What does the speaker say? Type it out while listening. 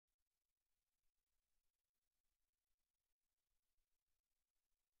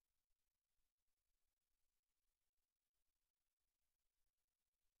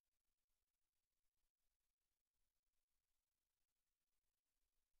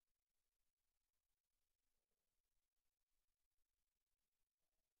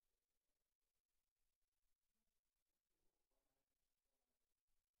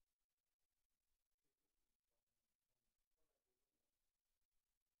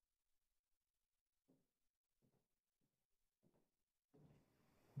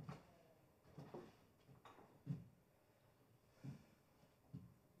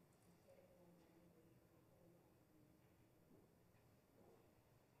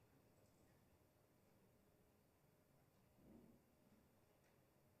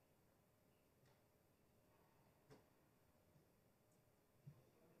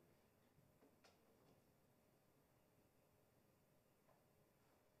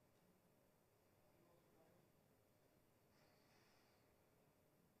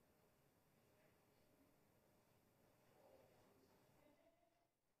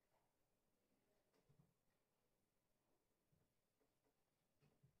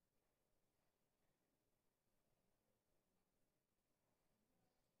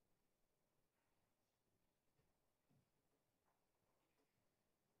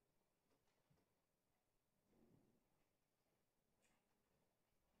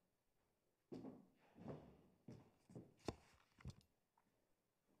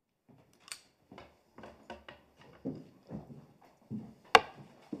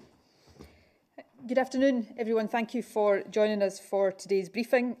Good afternoon, everyone. Thank you for joining us for today's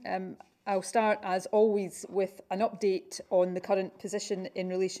briefing. I'll start, as always, with an update on the current position in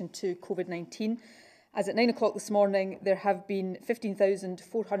relation to COVID-19. As at 9 o'clock this morning, there have been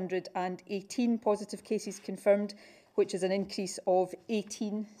 15,418 positive cases confirmed, which is an increase of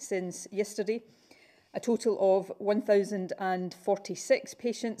 18 since yesterday. A total of 1,046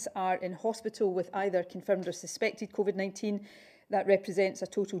 patients are in hospital with either confirmed or suspected COVID-19. That represents a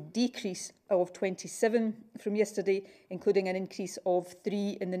total decrease of 27 from yesterday, including an increase of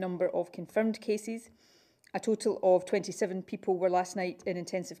 3 in the number of confirmed cases. A total of 27 people were last night in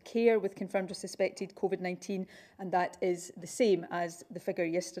intensive care with confirmed or suspected COVID-19, and that is the same as the figure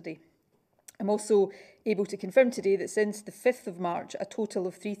yesterday. I'm also able to confirm today that since the 5th of March, a total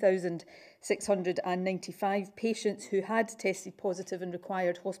of 3,695 patients who had tested positive and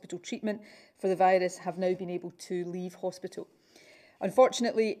required hospital treatment for the virus have now been able to leave hospital.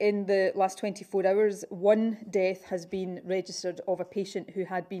 Unfortunately, in the last 24 hours, one death has been registered of a patient who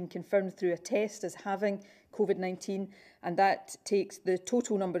had been confirmed through a test as having COVID-19, and that takes the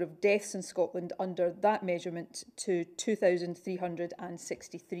total number of deaths in Scotland under that measurement to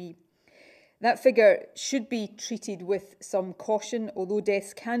 2,363. That figure should be treated with some caution. Although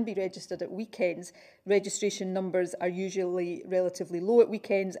deaths can be registered at weekends, registration numbers are usually relatively low at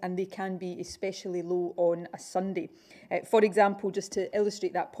weekends, and they can be especially low on a Sunday. For example, just to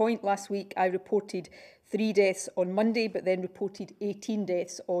illustrate that point, last week I reported 3 deaths on Monday, but then reported 18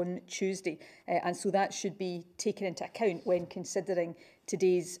 deaths on Tuesday. And so that should be taken into account when considering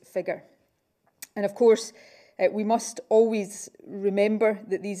today's figure. And of course, we must always remember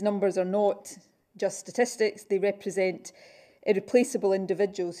that these numbers are not just statistics. They represent irreplaceable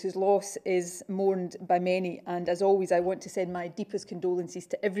individuals whose loss is mourned by many. And as always, I want to send my deepest condolences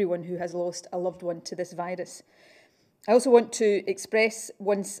to everyone who has lost a loved one to this virus. I also want to express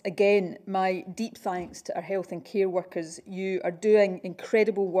once again my deep thanks to our health and care workers. You are doing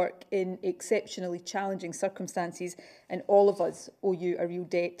incredible work in exceptionally challenging circumstances, and all of us owe you a real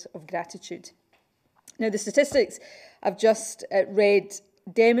debt of gratitude. Now, the statistics I've just read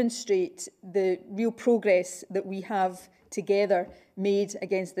demonstrate the real progress that we have together made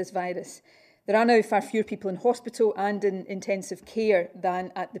against this virus. There are now far fewer people in hospital and in intensive care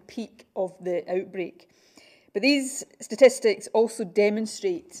than at the peak of the outbreak. But these statistics also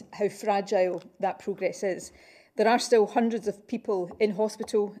demonstrate how fragile that progress is. There are still hundreds of people in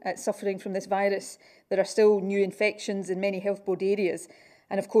hospital suffering from this virus. There are still new infections in many health board areas.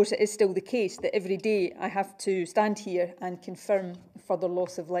 And of course, it is still the case that every day I have to stand here and confirm further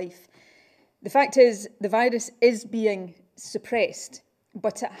loss of life. The fact is, the virus is being suppressed,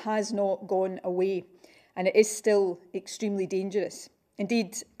 but it has not gone away, and it is still extremely dangerous.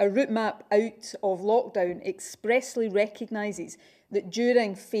 Indeed, a route map out of lockdown expressly recognises that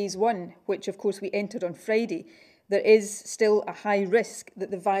during phase 1, which of course we entered on Friday, there is still a high risk that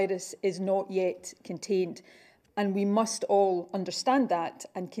the virus is not yet contained. And we must all understand that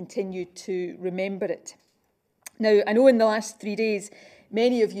and continue to remember it. Now, I know in the last 3 days,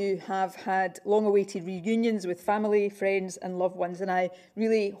 many of you have had long-awaited reunions with family, friends and loved ones, and I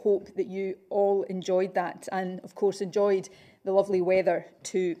really hope that you all enjoyed that and, of course, enjoyed the lovely weather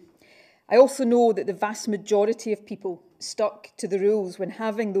too. I also know that the vast majority of people stuck to the rules when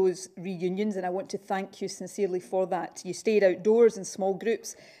having those reunions, and I want to thank you sincerely for that. You stayed outdoors in small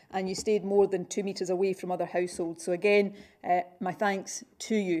groups and you stayed more than 2 metres away from other households. So again, my thanks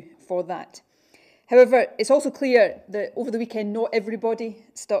to you for that. However, it's also clear that over the weekend, not everybody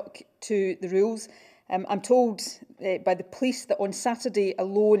stuck to the rules. I'm told by the police that on Saturday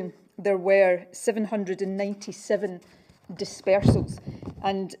alone, there were 797 dispersals,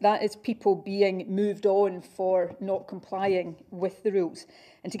 and that is people being moved on for not complying with the rules.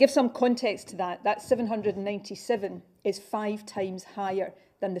 And to give some context to that, that 797 is 5 times higher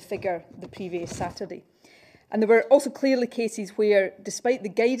than the figure the previous Saturday. And there were also clearly cases where, despite the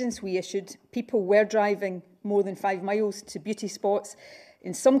guidance we issued, people were driving more than 5 miles to beauty spots.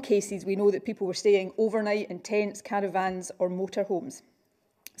 In some cases, we know that people were staying overnight in tents, caravans or motorhomes.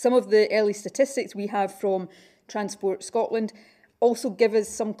 Some of the early statistics we have from Transport Scotland also give us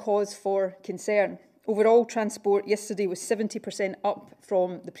some cause for concern. Overall, transport yesterday was 70% up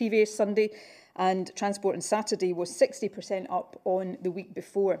from the previous Sunday, and transport on Saturday was 60% up on the week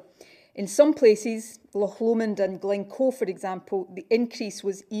before. In some places, Loch Lomond and Glencoe, for example, the increase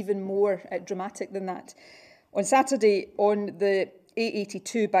was even more dramatic than that. On Saturday, on the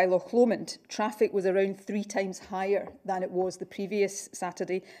A82 by Loch Lomond, traffic was around 3 times higher than it was the previous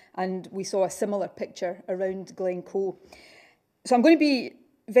Saturday, and we saw a similar picture around Glencoe. So I'm going to be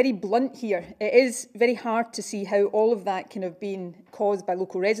very blunt here. It is very hard to see how all of that can have been caused by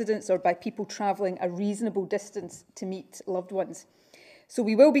local residents or by people travelling a reasonable distance to meet loved ones. So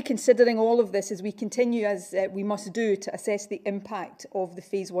we will be considering all of this as we continue, as we must do, to assess the impact of the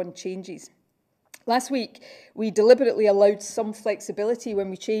Phase 1 changes. Last week, we deliberately allowed some flexibility when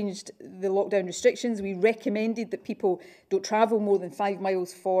we changed the lockdown restrictions. We recommended that people don't travel more than 5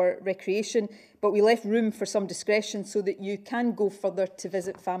 miles for recreation, but we left room for some discretion so that you can go further to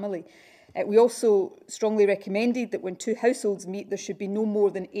visit family. We also strongly recommended that when 2 households meet, there should be no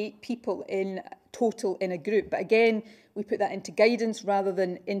more than 8 people in total in a group. But again, we put that into guidance rather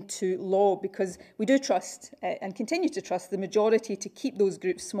than into law, because we do trust and continue to trust the majority to keep those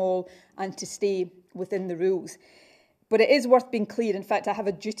groups small and to stay within the rules. But it is worth being clear. In fact, I have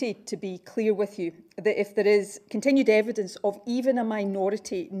a duty to be clear with you that if there is continued evidence of even a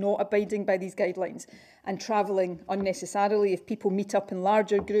minority not abiding by these guidelines and travelling unnecessarily, if people meet up in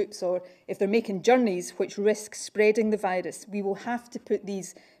larger groups or if they're making journeys which risk spreading the virus, we will have to put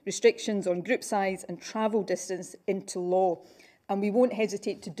these restrictions on group size and travel distance into law. And we won't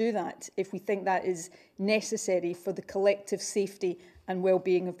hesitate to do that if we think that is necessary for the collective safety and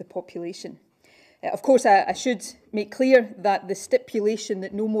well-being of the population. Of course, I should make clear that the stipulation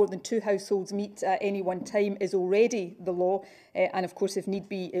that no more than 2 households meet at any one time is already the law, and of course, if need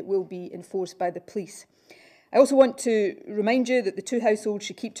be, it will be enforced by the police. I also want to remind you that the 2 households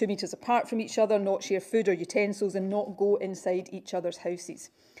should keep 2 metres apart from each other, not share food or utensils, and not go inside each other's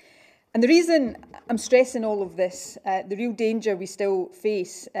houses. And the reason I'm stressing all of this, the real danger we still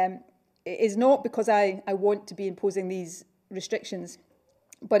face, is not because I want to be imposing these restrictions,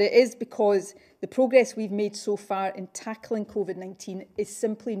 but it is because the progress we've made so far in tackling COVID-19 is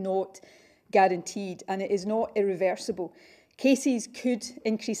simply not guaranteed, and it is not irreversible. Cases could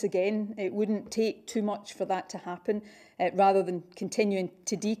increase again. It wouldn't take too much for that to happen, rather than continuing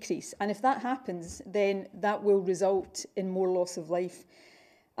to decrease. And if that happens, then that will result in more loss of life.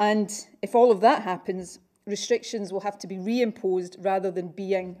 And if all of that happens, restrictions will have to be reimposed rather than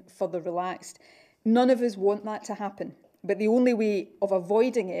being further relaxed. None of us want that to happen. But the only way of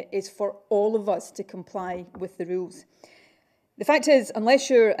avoiding it is for all of us to comply with the rules. The fact is, unless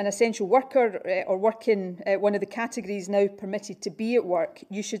you're an essential worker or work in one of the categories now permitted to be at work,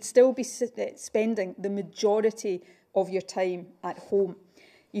 you should still be spending the majority of your time at home.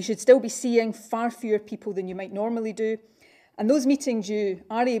 You should still be seeing far fewer people than you might normally do. And those meetings you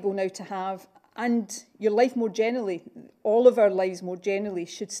are able now to have, and your life more generally, all of our lives more generally,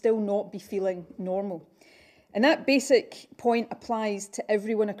 should still not be feeling normal. And that basic point applies to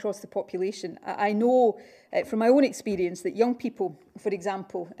everyone across the population. I know from my own experience that young people, for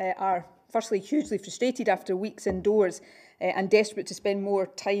example, are firstly hugely frustrated after weeks indoors and desperate to spend more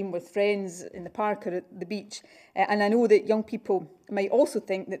time with friends in the park or at the beach. And I know that young people might also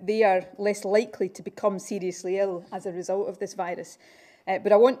think that they are less likely to become seriously ill as a result of this virus.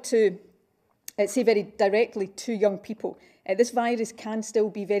 But I want to say very directly to young people, this virus can still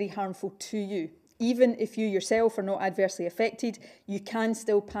be very harmful to you. Even if you yourself are not adversely affected, you can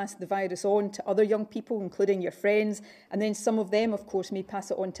still pass the virus on to other young people, including your friends, and then some of them, of course, may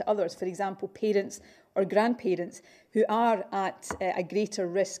pass it on to others, for example, parents or grandparents who are at a greater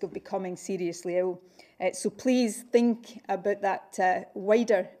risk of becoming seriously ill. So please think about that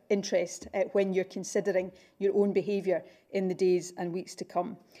wider interest when you're considering your own behaviour in the days and weeks to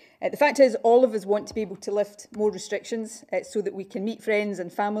come. The fact is, all of us want to be able to lift more restrictions so that we can meet friends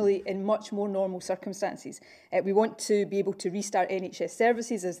and family in much more normal circumstances. We want to be able to restart NHS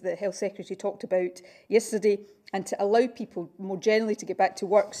services, as the Health Secretary talked about yesterday, and to allow people more generally to get back to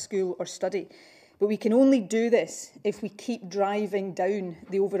work, school or study. But we can only do this if we keep driving down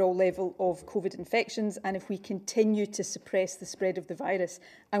the overall level of COVID infections and if we continue to suppress the spread of the virus.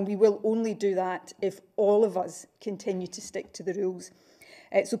 And we will only do that if all of us continue to stick to the rules.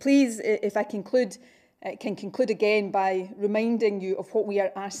 So please, if I can conclude again by reminding you of what we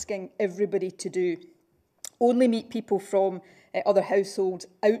are asking everybody to do. Only meet people from other households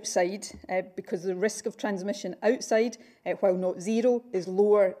outside, because the risk of transmission outside, while not zero, is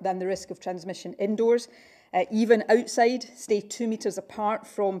lower than the risk of transmission indoors. Even outside, stay 2 metres apart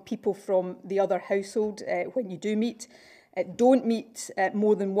from people from the other household when you do meet. Don't meet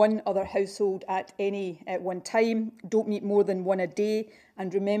more than one other household at any one time. Don't meet more than one a day.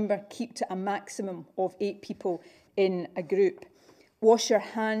 And remember, keep to a maximum of 8 people in a group. Wash your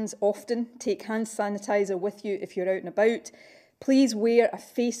hands often. Take hand sanitizer with you if you're out and about. Please wear a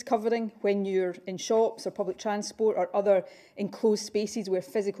face covering when you're in shops or public transport or other enclosed spaces where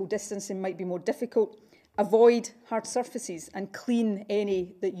physical distancing might be more difficult. Avoid hard surfaces and clean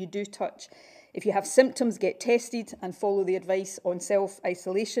any that you do touch. If you have symptoms, get tested and follow the advice on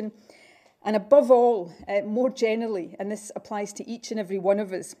self-isolation. And above all, more generally, and this applies to each and every one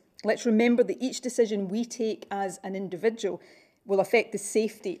of us, let's remember that each decision we take as an individual will affect the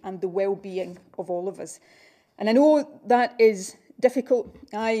safety and the well-being of all of us. And I know that is difficult.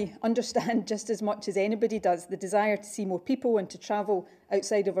 I understand just as much as anybody does the desire to see more people and to travel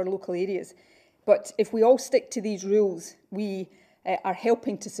outside of our local areas. But if we all stick to these rules, we are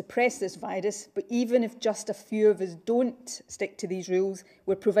helping to suppress this virus. But even if just a few of us don't stick to these rules,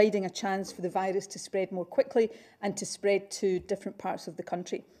 we're providing a chance for the virus to spread more quickly and to spread to different parts of the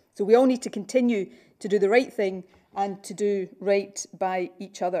country. So we all need to continue to do the right thing and to do right by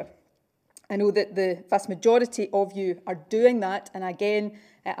each other. I know that the vast majority of you are doing that, and again,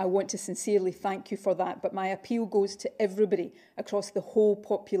 I want to sincerely thank you for that. But my appeal goes to everybody across the whole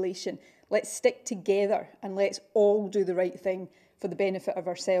population. Let's stick together and let's all do the right thing for the benefit of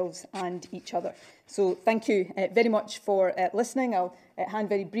ourselves and each other. So thank you very much for listening. I'll hand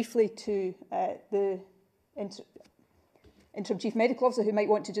very briefly to the Interim Chief Medical Officer, who might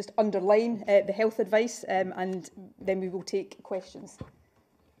want to just underline the health advice, and then we will take questions.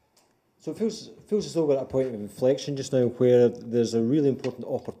 So it feels as though we're at a point of inflection just now where there's a really important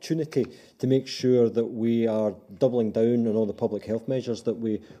opportunity to make sure that we are doubling down on all the public health measures that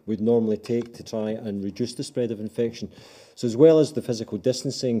we would normally take to try and reduce the spread of infection. So as well as the physical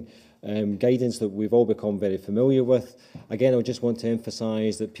distancing guidance that we've all become very familiar with, again, I just want to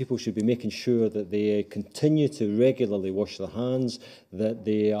emphasise that people should be making sure that they continue to regularly wash their hands, that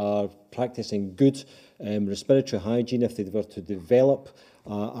they are practising good respiratory hygiene if they were to develop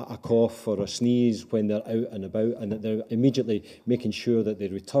a cough or a sneeze when they're out and about, and that they're immediately making sure that they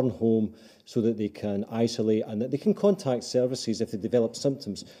return home so that they can isolate and that they can contact services if they develop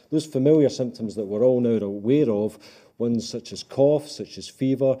symptoms. Those familiar symptoms that we're all now aware of, ones such as cough, such as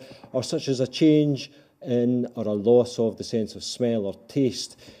fever, or such as a change in or a loss of the sense of smell or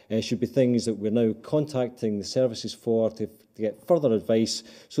taste, should be things that we're now contacting the services for to get further advice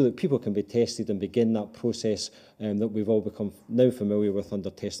so that people can be tested and begin that process that we've all become now familiar with under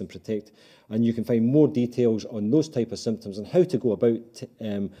Test and Protect. And you can find more details on those type of symptoms and how to go about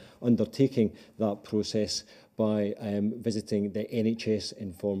undertaking that process by visiting the NHS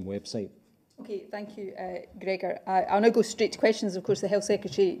Inform website. Okay, thank you, Gregor. I'll now go straight to questions. Of course, the Health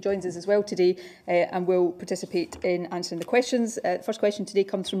Secretary joins us as well today and will participate in answering the questions. The first question today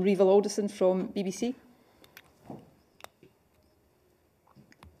comes from Reva Alderson from BBC.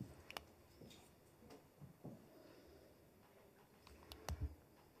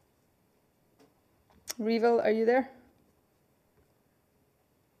 Reva, are you there?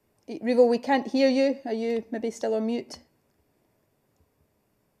 Reva, we can't hear you. Are you maybe still on mute?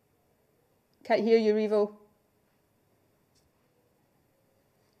 Can't hear you, Revo.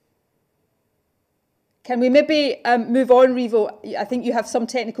 Can we maybe move on, Revo? I think you have some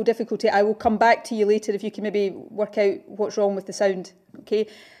technical difficulty. I will come back to you later if you can maybe work out what's wrong with the sound. Okay.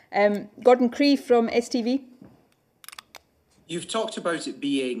 Gordon Cree from STV. You've talked about it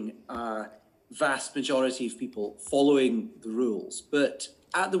being a vast majority of people following the rules, but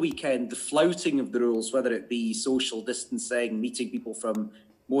at the weekend, the flouting of the rules, whether it be social distancing, meeting people from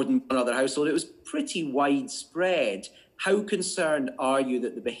more than one other household, it was pretty widespread. How concerned are you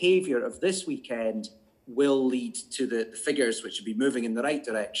that the behaviour of this weekend will lead to the figures which should be moving in the right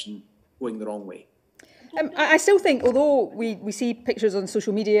direction going the wrong way? I still think, although we see pictures on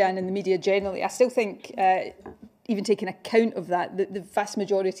social media and in the media generally, I still think, even taking account of that, the vast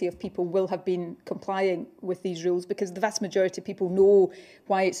majority of people will have been complying with these rules because the vast majority of people know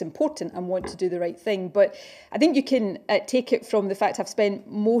why it's important and want to do the right thing. But I think you can take it from the fact I've spent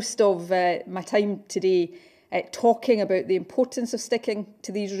most of my time today talking about the importance of sticking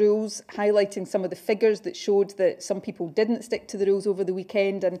to these rules, highlighting some of the figures that showed that some people didn't stick to the rules over the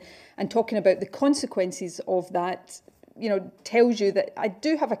weekend, and talking about the consequences of that. You know, tells you that I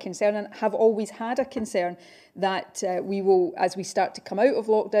do have a concern and have always had a concern that we will, as we start to come out of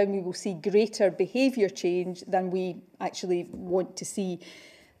lockdown, we will see greater behaviour change than we actually want to see.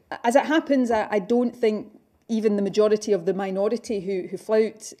 As it happens, I don't think even the majority of the minority who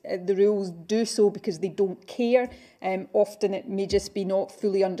flout the rules do so because they don't care. Often it may just be not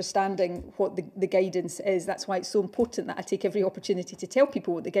fully understanding what the guidance is. That's why it's so important that I take every opportunity to tell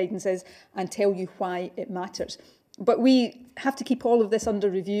people what the guidance is and tell you why it matters. But we have to keep all of this under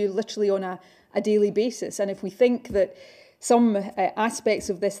review literally on a daily basis. And if we think that some aspects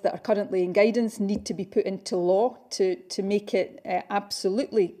of this that are currently in guidance need to be put into law to make it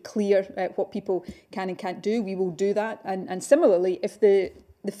absolutely clear what people can and can't do, we will do that. And similarly, if the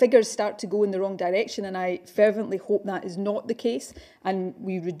the figures start to go in the wrong direction, and I fervently hope that is not the case, and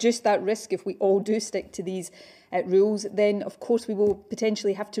we reduce that risk if we all do stick to these rules, then of course we will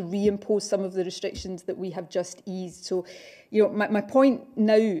potentially have to reimpose some of the restrictions that we have just eased. So, my point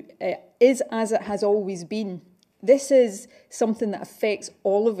now is, as it has always been, this is something that affects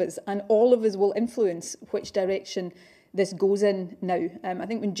all of us, and all of us will influence which direction this goes in now. I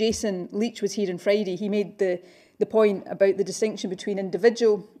think when Jason Leach was here on Friday, he made the point about the distinction between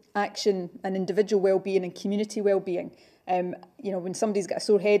individual action and individual well-being and community well-being. When somebody's got a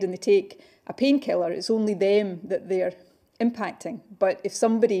sore head and they take a painkiller, it's only them that they're impacting. But if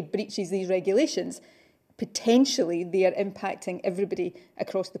somebody breaches these regulations, potentially they are impacting everybody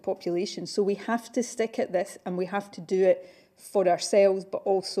across the population. So we have to stick at this, and we have to do it for ourselves, but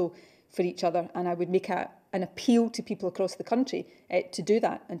also for each other. And I would make an appeal to people across the country to do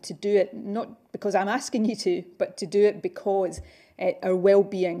that, and to do it not because I'm asking you to, but to do it because our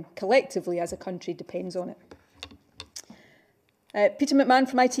well-being collectively as a country depends on it. Peter McMahon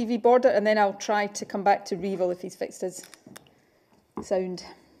from ITV Border, and then I'll try to come back to Reevil if he's fixed his sound.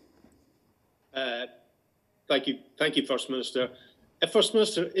 Thank you, First Minister. First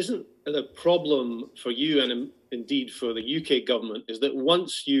Minister, isn't the problem for you, and indeed for the UK government, is that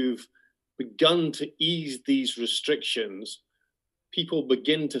once you've begun to ease these restrictions, people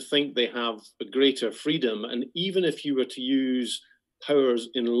begin to think they have a greater freedom, and even if you were to use powers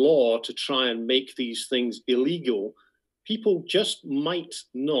in law to try and make these things illegal, people just might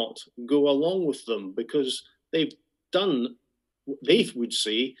not go along with them because they've done, they would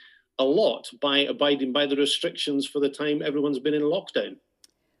say, a lot by abiding by the restrictions for the time everyone's been in lockdown.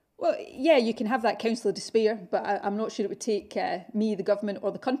 Well, yeah, you can have that counsel of despair, but I'm not sure it would take me, the government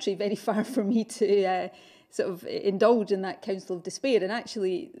or the country very far for me to sort of indulge in that counsel of despair. And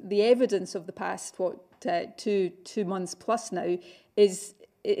actually, the evidence of the past, two months plus now, is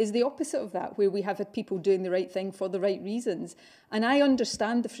the opposite of that, where we have had people doing the right thing for the right reasons. And I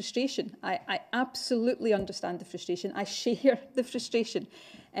understand the frustration. I absolutely understand the frustration. I share the frustration.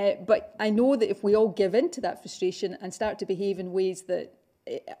 But I know that if we all give in to that frustration and start to behave in ways that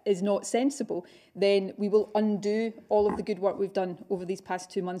is not sensible, then we will undo all of the good work we've done over these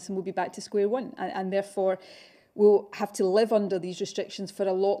past 2 months, and we'll be back to square one. And therefore, we'll have to live under these restrictions for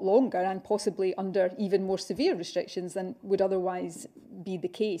a lot longer, and possibly under even more severe restrictions than would otherwise be the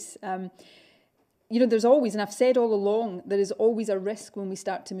case. There's always, and I've said all along, there is always a risk when we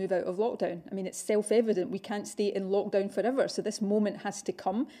start to move out of lockdown. I mean, it's self-evident. We can't stay in lockdown forever. So this moment has to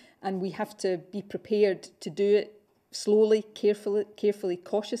come, and we have to be prepared to do it slowly, carefully,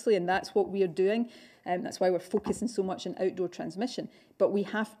 cautiously, and that's what we are doing. That's why we're focusing so much on outdoor transmission. But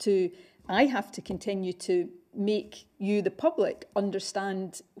I have to continue to make you, the public,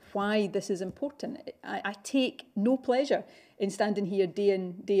 understand why this is important. I take no pleasure in standing here day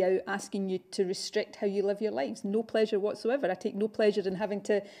in, day out, asking you to restrict how you live your lives. No pleasure whatsoever. I take no pleasure in having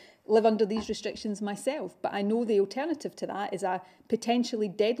to live under these restrictions myself. But I know the alternative to that is a potentially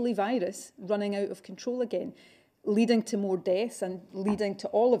deadly virus running out of control again, leading to more deaths and leading to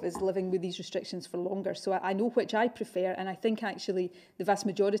all of us living with these restrictions for longer. So I know which I prefer, and I think actually the vast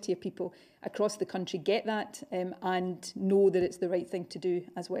majority of people across the country get that and know that it's the right thing to do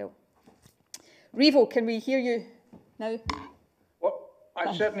as well. Revo, can we hear you now? Well,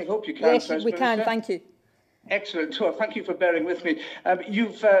 I certainly hope you can. Yes, we can, thank you. Excellent. Well, thank you for bearing with me.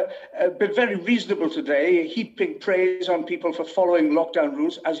 You've been very reasonable today, heaping praise on people for following lockdown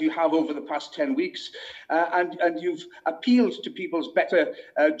rules, as you have over the past 10 weeks. And you've appealed to people's better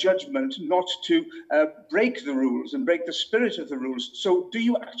judgment not to break the rules and break the spirit of the rules. So do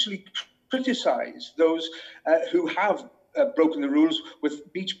you actually criticise those who have broken the rules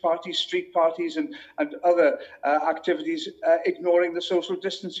with beach parties, street parties and other activities, ignoring the social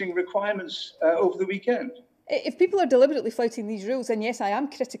distancing requirements over the weekend? If people are deliberately flouting these rules, then yes, I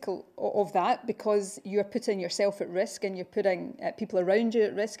am critical of that, because you're putting yourself at risk, and you're putting people around you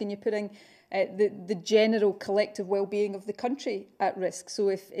at risk, and you're putting the general collective well-being of the country at risk. So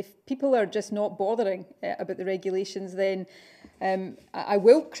if people are just not bothering about the regulations, then I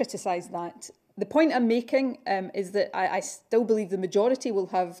will criticise that. The point I'm making is that I still believe the majority will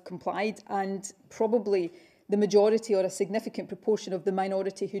have complied, and probably the majority or a significant proportion of the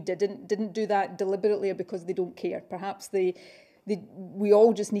minority who didn't do that deliberately or because they don't care. Perhaps we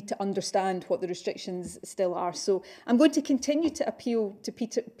all just need to understand what the restrictions still are. So I'm going to continue to appeal to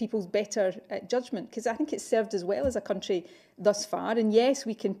people's better judgment, because I think it's served us well as a country thus far. And yes,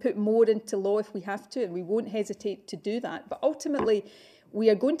 we can put more into law if we have to, and we won't hesitate to do that. But ultimately, we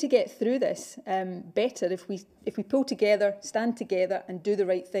are going to get through this better if we pull together, stand together, and do the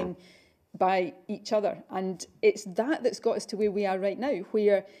right thing by each other. And it's that that's got us to where we are right now,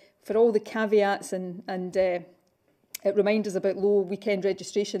 where for all the caveats and reminders about low weekend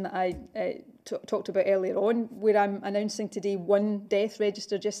registration that I talked about earlier on, where I'm announcing today 1 death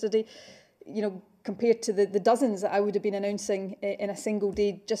registered yesterday, you know, compared to the dozens that I would have been announcing in a single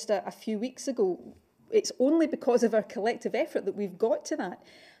day just a few weeks ago. It's only because of our collective effort that we've got to that.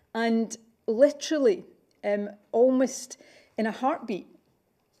 And literally, almost in a heartbeat,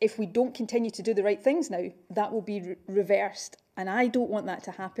 if we don't continue to do the right things now, that will be reversed. And I don't want that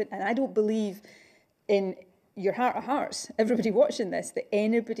to happen. And I don't believe in your heart of hearts, everybody watching this, that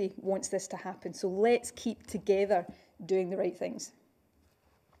anybody wants this to happen. So let's keep together doing the right things.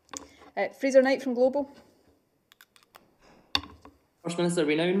 Fraser Knight from Global. First Minister,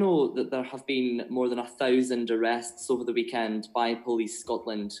 we now know that there have been more than 1,000 arrests over the weekend by Police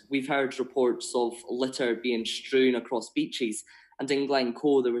Scotland. We've heard reports of litter being strewn across beaches, and in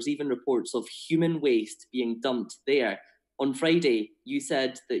Glencoe there was even reports of human waste being dumped there. On Friday, you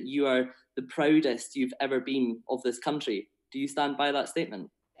said that you are the proudest you've ever been of this country. Do you stand by that statement?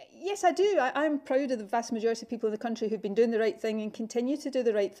 Yes, I do. I'm proud of the vast majority of people in the country who've been doing the right thing and continue to do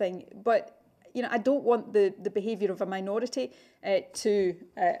the right thing. But, you know, I don't want the behaviour of a minority to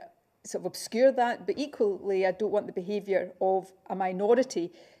sort of obscure that. But equally, I don't want the behaviour of a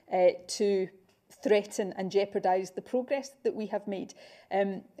minority to threaten and jeopardise the progress that we have made.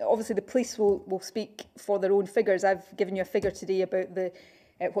 Obviously, the police will speak for their own figures. I've given you a figure today about the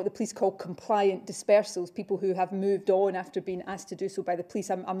what the police call compliant dispersals, people who have moved on after being asked to do so by the police.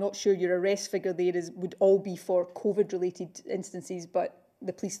 I'm not sure your arrest figure there would all be for COVID-related instances, but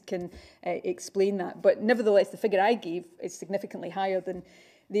the police can explain that. But nevertheless, the figure I gave is significantly higher than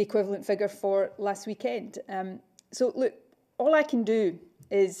the equivalent figure for last weekend. So look, all I can do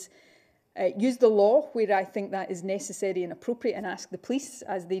is use the law where I think that is necessary and appropriate, and ask the police,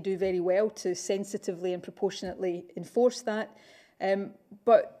 as they do very well, to sensitively and proportionately enforce that.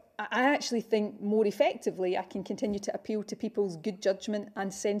 But I actually think more effectively I can continue to appeal to people's good judgment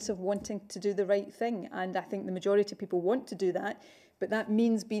and sense of wanting to do the right thing. And I think the majority of people want to do that, but that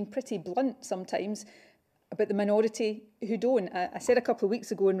means being pretty blunt sometimes about the minority who don't. I said a couple of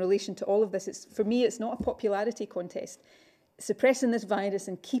weeks ago in relation to all of this, for me it's not a popularity contest. Suppressing this virus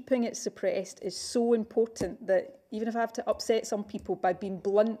and keeping it suppressed is so important that even if I have to upset some people by being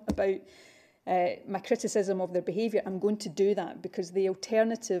blunt about my criticism of their behaviour, I'm going to do that, because the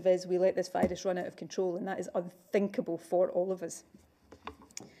alternative is we let this virus run out of control, and that is unthinkable for all of us.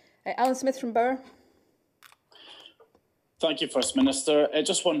 Alan Smith from Bauer. Thank you, First Minister.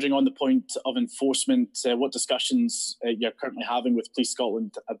 Just wondering on the point of enforcement, what discussions you're currently having with Police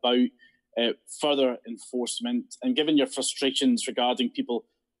Scotland about further enforcement, and given your frustrations regarding people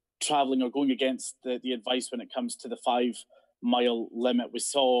travelling or going against the advice when it comes to the 5-mile limit. We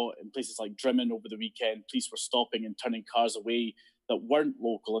saw in places like Drimmen over the weekend, police were stopping and turning cars away that weren't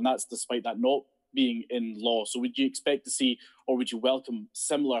local, and that's despite that not being in law. So would you expect to see, or would you welcome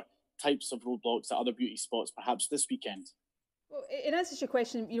similar types of roadblocks at other beauty spots, perhaps this weekend? Well, in answer to your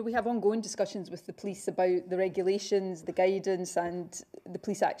question, we have ongoing discussions with the police about the regulations, the guidance, and the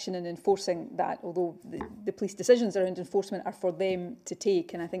police action in enforcing that, although the police decisions around enforcement are for them to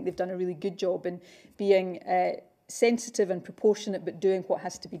take, and I think they've done a really good job in being sensitive and proportionate, but doing what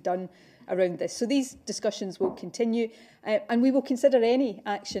has to be done around this. So these discussions will continue, and we will consider any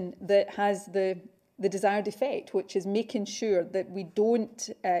action that has the desired effect, which is making sure that we don't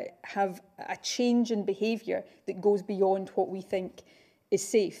have a change in behaviour that goes beyond what we think is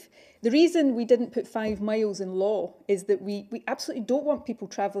safe. The reason we didn't put 5 miles in law is that we absolutely don't want people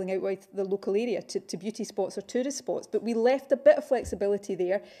travelling out of the local area to beauty spots or tourist spots, but we left a bit of flexibility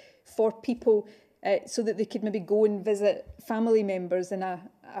there for people so that they could maybe go and visit family members in a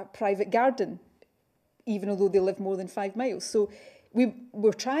private garden, even though they live more than 5 miles. So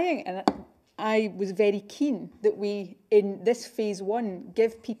we're trying, and I was very keen that we, in this phase 1,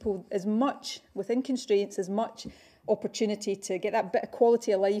 give people as much, within constraints, as much opportunity to get that bit of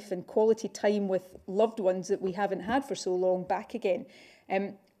quality of life and quality time with loved ones that we haven't had for so long back again.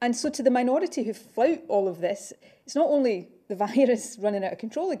 And so to the minority who flout all of this, it's not only the virus running out of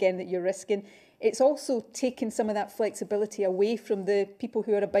control again that you're risking, it's also taking some of that flexibility away from the people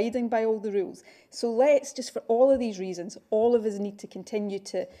who are abiding by all the rules. So let's just, for all of these reasons, all of us need to continue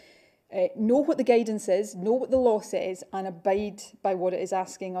to know what the guidance is, know what the law says, and abide by what it is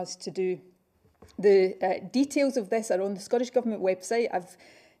asking us to do. The details of this are on the Scottish Government website. I've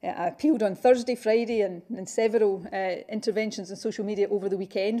appealed on Thursday, Friday, and several interventions on social media over the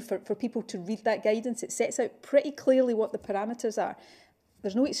weekend for people to read that guidance. It sets out pretty clearly what the parameters are.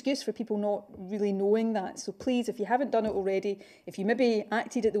 there's no excuse for people not really knowing that. So please, if you haven't done it already, if you maybe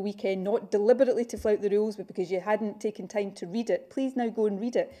acted at the weekend, not deliberately to flout the rules, but because you hadn't taken time to read it, please now go and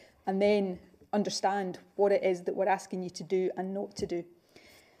read it and then understand what it is that we're asking you to do and not to do.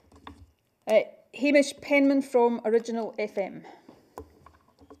 Hamish Penman from Original FM.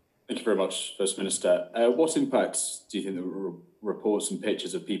 Thank you very much, First Minister. What impact do you think the reports and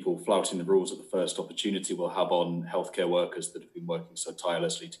pictures of people flouting the rules at the first opportunity will have on healthcare workers that have been working so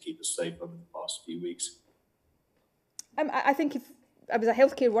tirelessly to keep us safe over the past few weeks? I think if I was a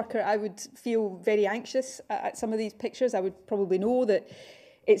healthcare worker, I would feel very anxious at some of these pictures. I would probably know that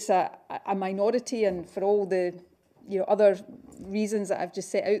it's a minority, and for all the other reasons that I've just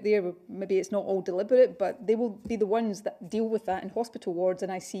set out there, maybe it's not all deliberate, but they will be the ones that deal with that in hospital wards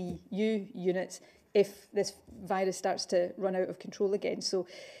and ICU units if this virus starts to run out of control again. So,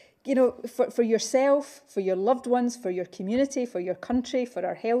 for yourself, for your loved ones, for your community, for your country, for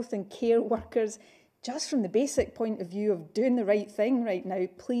our health and care workers, just from the basic point of view of doing the right thing right now,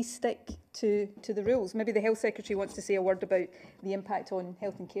 please stick to the rules. Maybe the Health Secretary wants to say a word about the impact on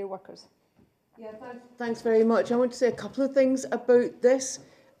health and care workers. Yeah, thanks very much. I want to say a couple of things about this.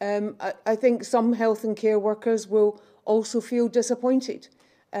 I think some health and care workers will also feel disappointed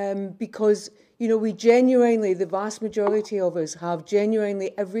because, we genuinely, the vast majority of us have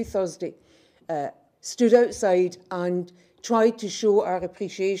genuinely every Thursday stood outside and tried to show our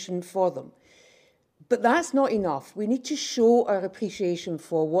appreciation for them. But that's not enough. We need to show our appreciation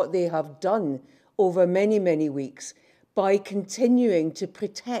for what they have done over many, many weeks by continuing to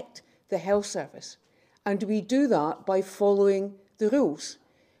protect the health service. And we do that by following the rules.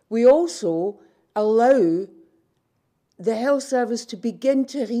 We also allow the health service to begin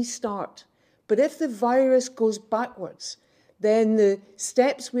to restart. But if the virus goes backwards, then the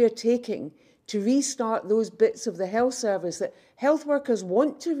steps we are taking to restart those bits of the health service that health workers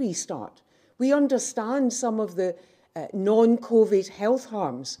want to restart. We understand some of the non-COVID health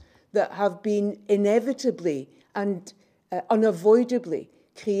harms that have been inevitably and unavoidably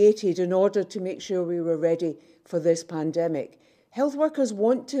created in order to make sure we were ready for this pandemic. Health workers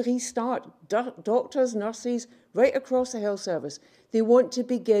want to restart. Doctors, nurses, right across the health service. They want to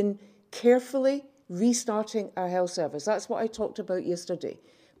begin carefully restarting our health service. That's what I talked about yesterday.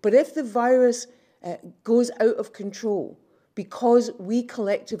 But if the virus goes out of control because we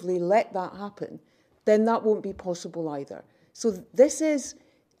collectively let that happen, then that won't be possible either. So this is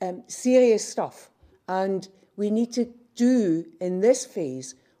serious stuff, and we need to do in this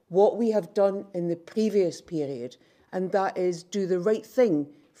phase what we have done in the previous period, and that is do the right thing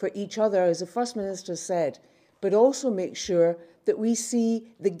for each other, as the First Minister said, but also make sure that we see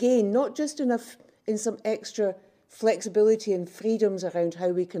the gain, not just in some extra flexibility and freedoms around how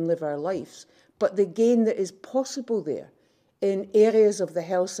we can live our lives, but the gain that is possible there in areas of the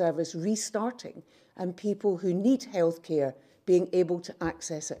health service restarting and people who need healthcare being able to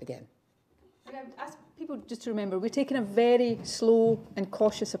access it again. I would ask people just to remember, we're taking a very slow and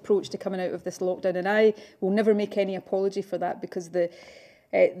cautious approach to coming out of this lockdown, and I will never make any apology for that, because the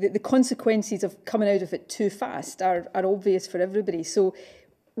consequences of coming out of it too fast are obvious for everybody. So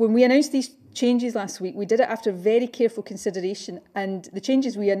when we announced these changes last week, we did it after very careful consideration, and the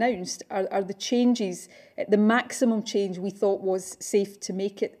changes we announced are the changes, the maximum change we thought was safe to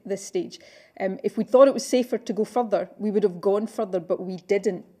make at this stage. If we thought it was safer to go further, we would have gone further, but we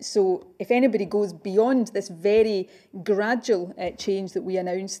didn't. So if anybody goes beyond this very gradual change that we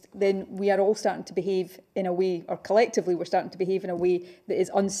announced, then we are all starting to behave in a way, or collectively we're starting to behave in a way that is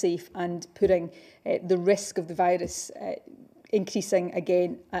unsafe and putting the risk of the virus increasing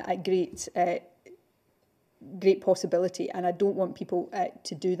again at great possibility, and I don't want people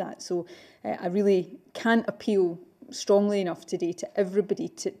to do that. So I really can't appeal strongly enough today to everybody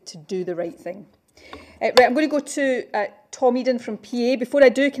to do the right thing. Right, I'm going to go to Tom Eden from PA. Before I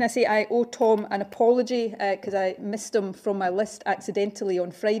do, can I say I owe Tom an apology because I missed him from my list accidentally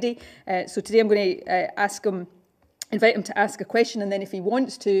on Friday. So today I'm going to invite him to ask a question, and then if he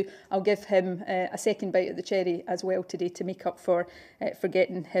wants to, I'll give him a second bite at the cherry as well today to make up for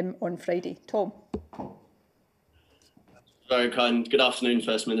getting him on Friday. Tom. Very kind. Good afternoon,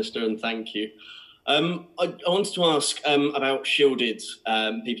 First Minister, and thank you. I wanted to ask about shielded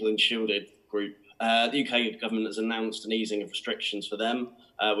people in shielded group. The UK government has announced an easing of restrictions for them,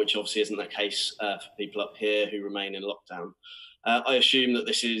 which obviously isn't the case for people up here who remain in lockdown. I assume that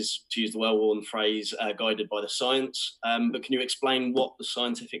this is, to use the well-worn phrase, guided by the science, but can you explain what the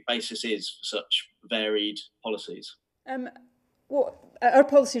scientific basis is for such varied policies? Well, our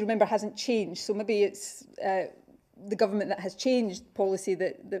policy, remember, hasn't changed, so maybe it's the government that has changed policy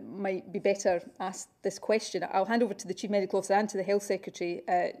that might be better asked this question. I'll hand over to the Chief Medical Officer and to the Health Secretary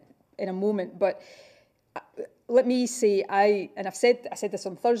in a moment, but let me say, and I said this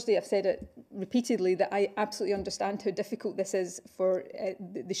on Thursday, I've said it repeatedly, that I absolutely understand how difficult this is for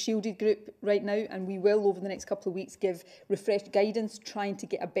the shielded group right now, and we will, over the next couple of weeks, give refreshed guidance, trying to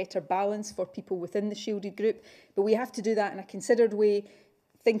get a better balance for people within the shielded group. But we have to do that in a considered way,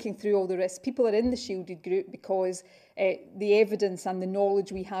 thinking through all the risks. People are in the shielded group because the evidence and the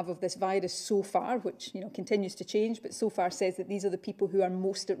knowledge we have of this virus so far, which continues to change, but so far says that these are the people who are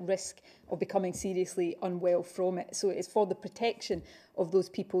most at risk of becoming seriously unwell from it. So it's for the protection of those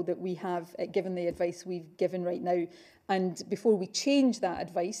people that we have given the advice we've given right now. And before we change that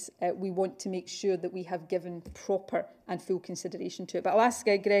advice, we want to make sure that we have given proper and full consideration to it. But I'll ask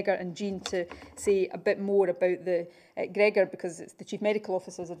Gregor and Jean to say a bit more about the Gregor, because it's the Chief Medical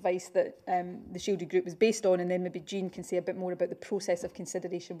Officer's advice that the shielded group was based on, and then maybe Jean can say a bit more about the process of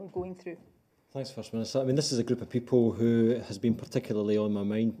consideration we're going through. Thanks, First Minister. I mean, this is a group of people who has been particularly on my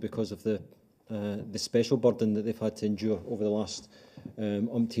mind because of the special burden that they've had to endure over the last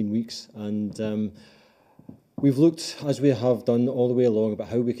umpteen weeks. And we've looked, as we have done all the way along, about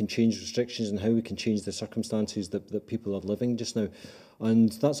how we can change restrictions and how we can change the circumstances that people are living just now.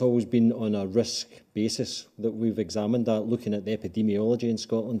 And that's always been on a risk basis that we've examined that, looking at the epidemiology in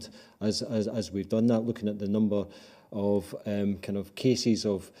Scotland as we've done that, looking at the number of kind of cases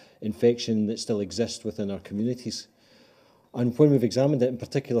of infection that still exist within our communities. And when we've examined it, in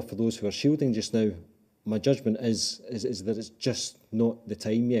particular for those who are shielding just now, my judgment is that it's just not the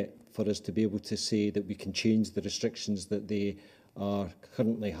time yet for us to be able to say that we can change the restrictions that they are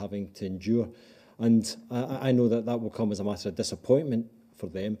currently having to endure. And I know that will come as a matter of disappointment for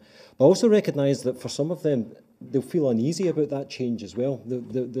them. But I also recognise that for some of them, they'll feel uneasy about that change as well.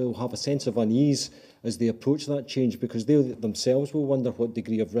 They'll have a sense of unease as they approach that change, because they themselves will wonder what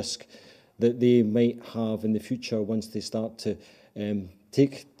degree of risk that they might have in the future once they start to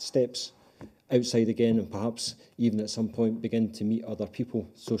take steps outside again, and perhaps even at some point begin to meet other people,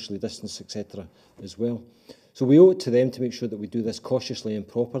 socially distanced, etc. as well. So we owe it to them to make sure that we do this cautiously and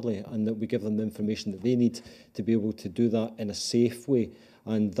properly, and that we give them the information that they need to be able to do that in a safe way.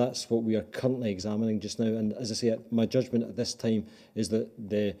 And that's what we are currently examining just now. And as I say, my judgment at this time is that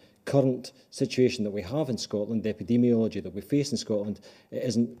the current situation that we have in Scotland, the epidemiology that we face in Scotland, it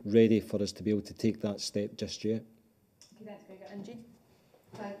isn't ready for us to be able to take that step just yet. Okay, thanks, Gregor. And Jean?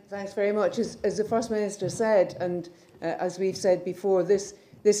 Thanks very much. As the First Minister said, and as we've said before, this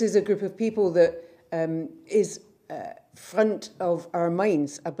is a group of people that is front of our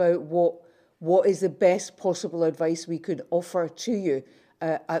minds about what is the best possible advice we could offer to you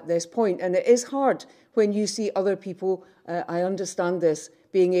at this point. And it is hard when you see other people, I understand this,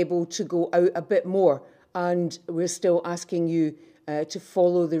 being able to go out a bit more, and we're still asking you to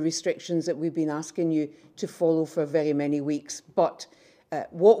follow the restrictions that we've been asking you to follow for very many weeks. But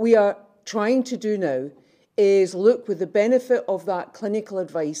what we are trying to do now is look with the benefit of that clinical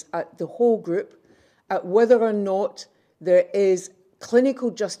advice at the whole group, at whether or not there is clinical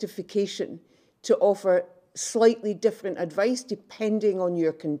justification to offer slightly different advice depending on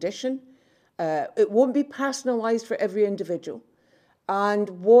your condition. It won't be personalised for every individual. And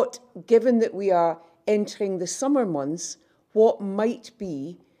given that we are entering the summer months, what might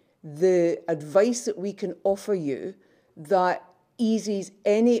be the advice that we can offer you that eases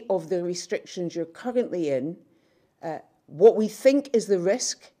any of the restrictions you're currently in, what we think is the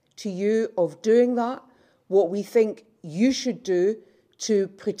risk to you of doing that, what we think you should do to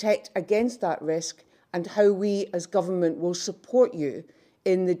protect against that risk, and how we as government will support you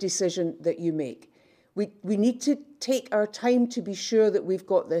in the decision that you make. We need to take our time to be sure that we've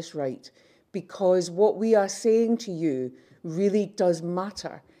got this right, because what we are saying to you really does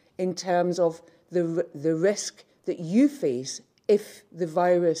matter in terms of the risk that you face if the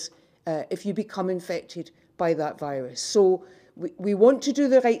virus, if you become infected by that virus. So we want to do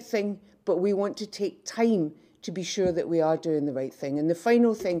the right thing, but we want to take time to be sure that we are doing the right thing. And the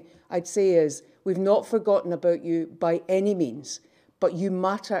final thing I'd say is, we've not forgotten about you by any means, but you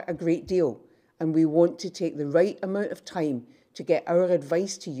matter a great deal. And we want to take the right amount of time to get our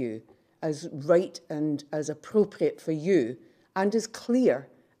advice to you as right and as appropriate for you, and as clear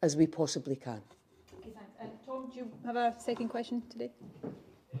as we possibly can. Okay, thanks. And Tom, do you have a second question today?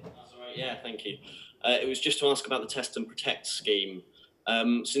 That's all right, yeah, thank you. It was just to ask about the Test and Protect scheme.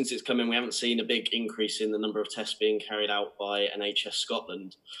 Since it's come in, we haven't seen a big increase in the number of tests being carried out by NHS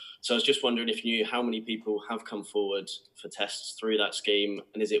Scotland. So I was just wondering if you knew how many people have come forward for tests through that scheme,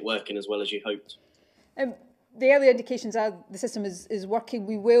 and is it working as well as you hoped? the early indications are the system is working.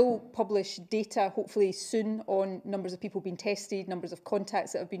 We will publish data hopefully soon on numbers of people being tested, numbers of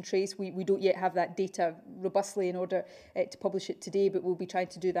contacts that have been traced. We don't yet have that data robustly in order to publish it today, but we'll be trying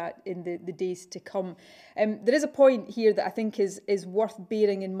to do that in the days to come. There is a point here that I think is worth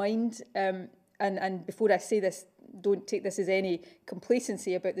bearing in mind, and before I say this, don't take this as any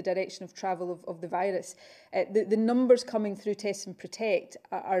complacency about the direction of travel of the virus. The numbers coming through Test and Protect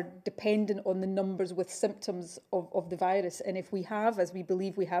are dependent on the numbers with symptoms of the virus. And if we have, as we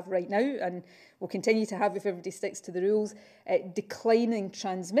believe we have right now, and will continue to have if everybody sticks to the rules, declining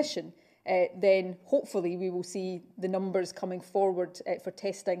transmission, then hopefully we will see the numbers coming forward for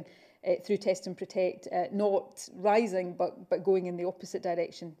testing through Test and Protect, not rising, but going in the opposite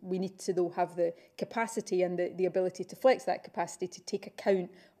direction. We need to, though, have the capacity and the ability to flex that capacity to take account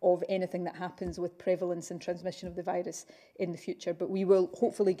of anything that happens with prevalence and transmission of the virus in the future. But we will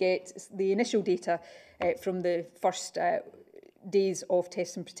hopefully get the initial data from the first days of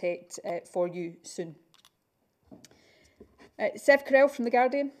Test and Protect for you soon. Sev Carell from The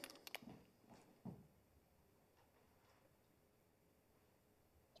Guardian.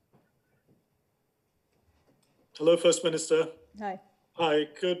 Hello, First Minister. Hi. Hi,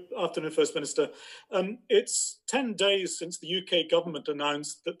 good afternoon, First Minister. It's 10 days since the UK government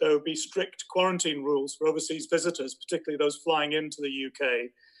announced that there will be strict quarantine rules for overseas visitors, particularly those flying into the UK,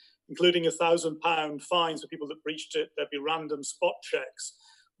 including £1,000 fines for people that breached it. There'd be random spot checks.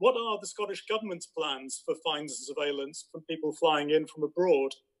 What are the Scottish Government's plans for fines and surveillance from people flying in from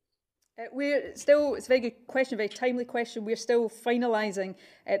abroad? We're still, it's a very good question, very timely question. We're still finalising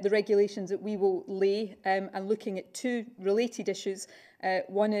the regulations that we will lay and looking at two related issues.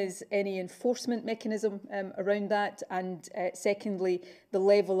 One is any enforcement mechanism around that, and secondly, the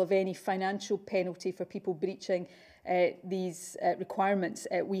level of any financial penalty for people breaching these requirements.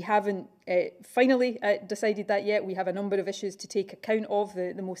 We haven't finally decided that yet. We have a number of issues to take account of.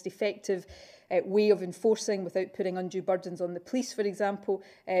 The most effective way of enforcing without putting undue burdens on the police, for example,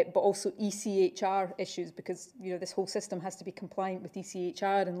 but also ECHR issues, because this whole system has to be compliant with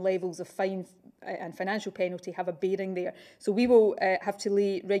ECHR, and levels of fine and financial penalty have a bearing there. So we will have to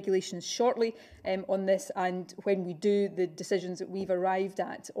lay regulations shortly on this, and when we do, the decisions that we've arrived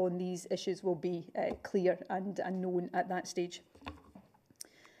at on these issues will be clear and known at that stage.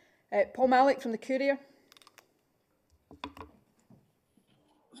 Paul Mallock from The Courier.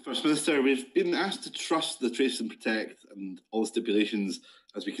 First Minister, we've been asked to trust the Trace and Protect and all the stipulations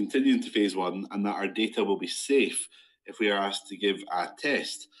as we continue into phase one, and that our data will be safe if we are asked to give a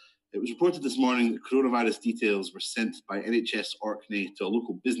test. It was reported this morning that coronavirus details were sent by NHS Orkney to a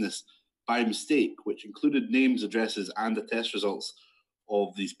local business by mistake, which included names, addresses and the test results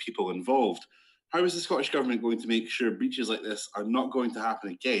of these people involved. How is the Scottish Government going to make sure breaches like this are not going to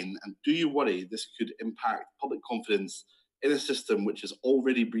happen again? And do you worry this could impact public confidence in a system which has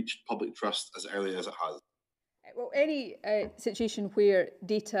already breached public trust as early as it has? Well, any situation where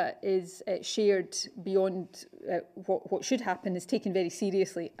data is shared beyond what should happen is taken very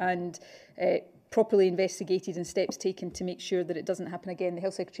seriously and properly investigated, and steps taken to make sure that it doesn't happen again. The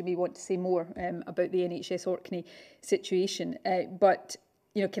Health Secretary may want to say more about the NHS Orkney situation, but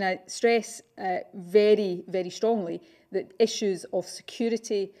can I stress very, very strongly that issues of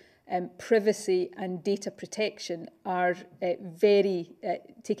security, privacy and data protection are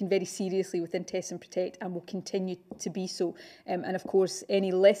taken very seriously within Test and Protect, and will continue to be so. And of course,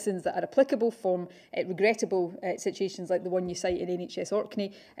 any lessons that are applicable from regrettable situations like the one you cite in NHS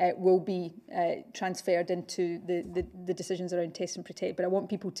Orkney will be transferred into the decisions around Test and Protect. But I want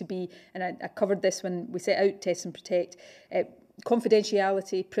people to be, and I covered this when we set out Test and Protect,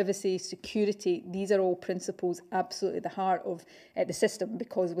 confidentiality, privacy, security, these are all principles absolutely at the heart of the system,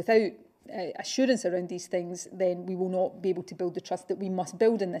 because without assurance around these things, then we will not be able to build the trust that we must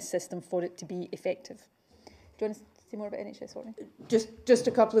build in this system for it to be effective. Do you want to say more about NHS Orkney? Just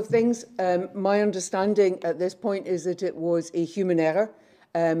a couple of things. My understanding at this point is that it was a human error,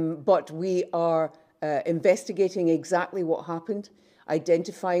 but we are investigating exactly what happened,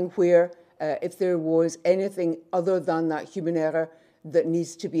 identifying where if there was anything other than that human error that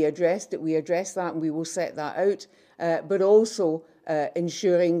needs to be addressed, that we address that, and we will set that out, but also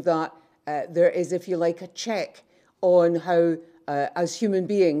ensuring that there is, if you like, a check on how, as human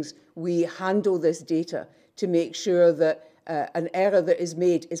beings, we handle this data to make sure that an error that is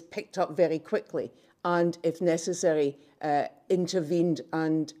made is picked up very quickly and, if necessary, intervened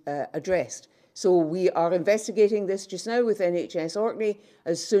and addressed. So we are investigating this just now with NHS Orkney.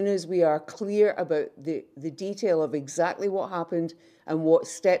 As soon as we are clear about the detail of exactly what happened and what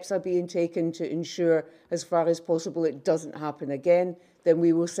steps are being taken to ensure, as far as possible, it doesn't happen again, then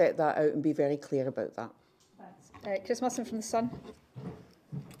we will set that out and be very clear about that. Chris Musson from The Sun.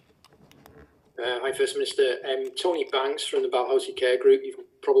 Hi, First Minister. Tony Banks from the Balhousie Care Group. You've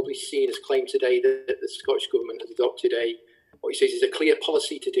probably seen his claim today that the Scottish Government has adopted what he says is a clear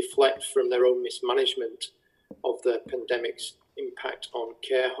policy to deflect from their own mismanagement of the pandemic's impact on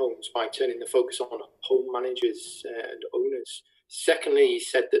care homes by turning the focus on home managers and owners. Secondly, he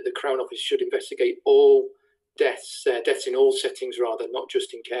said that the Crown Office should investigate all deaths in all settings rather, not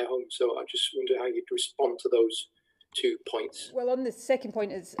just in care homes. So I just wonder how you'd respond to those 2 points. Well, on the second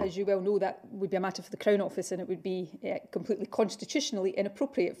point, as you well know, that would be a matter for the Crown Office, and it would be completely constitutionally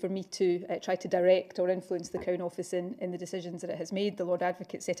inappropriate for me to try to direct or influence the Crown Office in the decisions that it has made. The Lord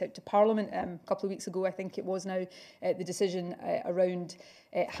Advocate set out to Parliament a couple of weeks ago, I think it was now, the decision around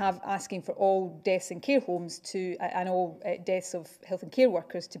asking for all deaths in care homes and all deaths of health and care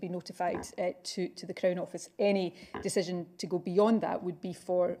workers to be notified to the Crown Office. Any decision to go beyond that would be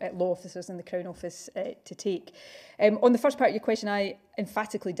for law officers in the Crown Office to take. On the first part of your question, I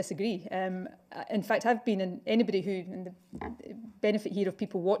emphatically disagree. In fact, I've been anybody who, and the benefit here of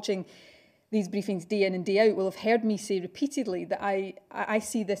people watching these briefings day in and day out will have heard me say repeatedly that I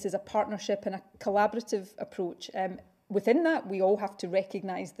see this as a partnership and a collaborative approach. Within that, we all have to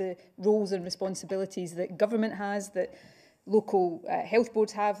recognise the roles and responsibilities that government has, that local health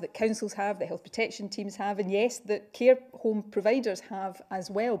boards have, that councils have, that health protection teams have, and yes, that care home providers have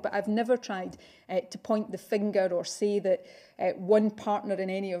as well. But I've never tried to point the finger or say that one partner in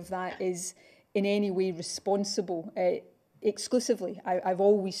any of that is in any way responsible exclusively. I've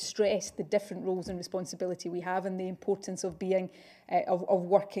always stressed the different roles and responsibility we have and the importance of being of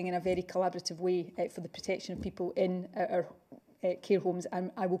working in a very collaborative way for the protection of people in our care homes,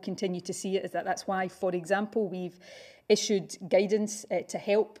 and I will continue to see it as that. That's why, for example, we've issued guidance to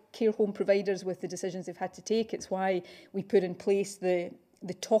help care home providers with the decisions they've had to take. It's why we put in place the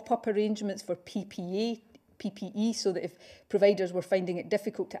top-up arrangements for PPE, so that if providers were finding it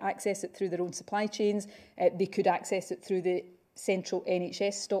difficult to access it through their own supply chains, they could access it through the central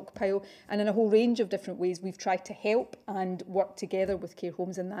NHS stockpile. And in a whole range of different ways, we've tried to help and work together with care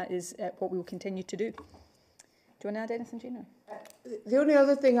homes, and that is what we will continue to do. Do you want to add anything, Gina? The only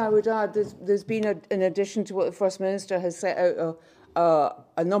other thing I would add, there's been, in addition to what the First Minister has set out,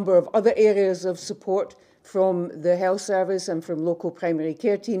 a number of other areas of support from the health service and from local primary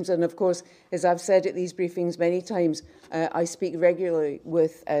care teams. And of course, as I've said at these briefings many times, I speak regularly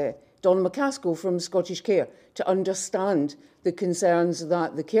with Donna McCaskill from Scottish Care to understand the concerns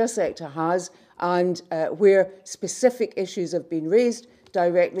that the care sector has, and where specific issues have been raised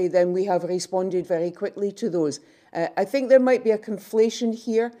directly, then we have responded very quickly to those. I think there might be a conflation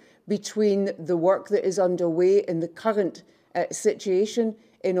here between the work that is underway in the current situation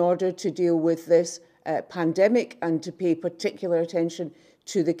in order to deal with this pandemic and to pay particular attention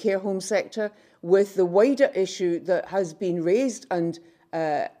to the care home sector with the wider issue that has been raised and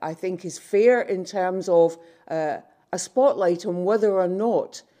I think is fair in terms of a spotlight on whether or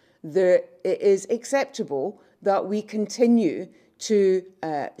not it is acceptable that we continue to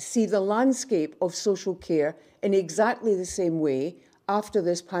see the landscape of social care in exactly the same way after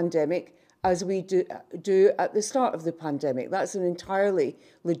this pandemic as we do at the start of the pandemic. That's an entirely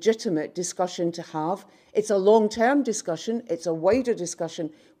legitimate discussion to have. It's a long-term discussion. It's a wider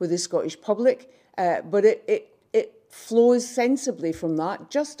discussion with the Scottish public, but it flows sensibly from that,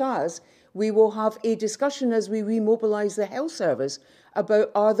 just as we will have a discussion as we remobilise the health service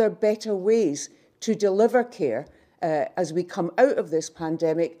about are there better ways to deliver care as we come out of this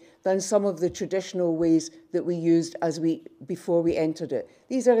pandemic than some of the traditional ways that we used before we entered it.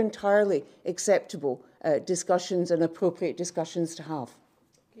 These are entirely acceptable discussions and appropriate discussions to have.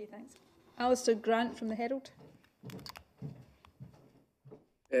 Okay, thanks. Alistair Grant from the Herald.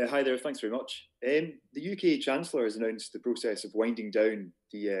 Hi there, thanks very much. The UK Chancellor has announced the process of winding down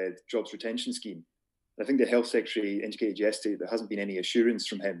the jobs retention scheme. I think the Health Secretary indicated yesterday there hasn't been any assurance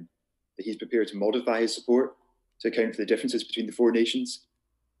from him that he's prepared to modify his support to account for the differences between the four nations.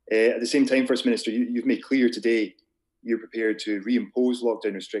 At the same time, First Minister, you've made clear today you're prepared to reimpose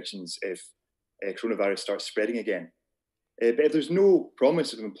lockdown restrictions if coronavirus starts spreading again. But if there's no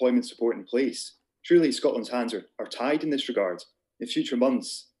promise of employment support in place, surely Scotland's hands are tied in this regard. In future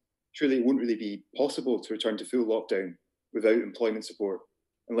months, surely it won't really be possible to return to full lockdown without employment support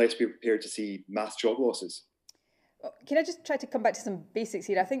unless we're prepared to see mass job losses. Can I just try to come back to some basics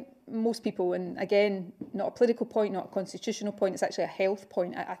here? I think most people, and again, not a political point, not a constitutional point, it's actually a health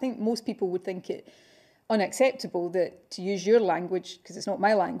point. I think most people would think it unacceptable that, to use your language, because it's not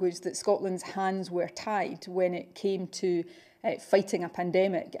my language, that Scotland's hands were tied when it came to fighting a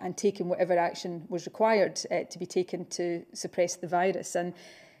pandemic and taking whatever action was required to be taken to suppress the virus. And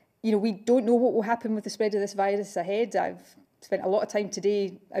you know, we don't know what will happen with the spread of this virus ahead. I've spent a lot of time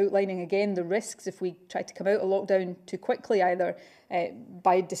today outlining again the risks if we try to come out of lockdown too quickly, either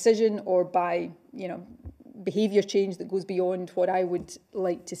by decision or by, you know, behaviour change that goes beyond what I would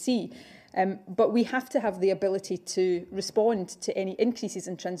like to see. But we have to have the ability to respond to any increases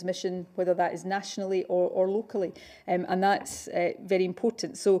in transmission, whether that is nationally or locally. And that's very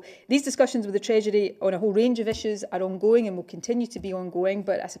important. So these discussions with the Treasury on a whole range of issues are ongoing and will continue to be ongoing.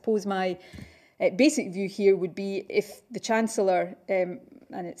 But I suppose my basic view here would be if the Chancellor,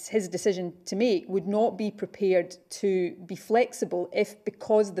 and it's his decision to make, would not be prepared to be flexible if,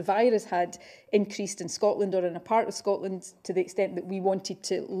 because the virus had increased in Scotland or in a part of Scotland to the extent that we wanted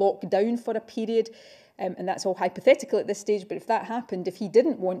to lock down for a period, and that's all hypothetical at this stage, but if that happened, if he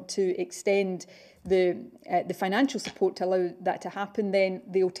didn't want to extend the financial support to allow that to happen, then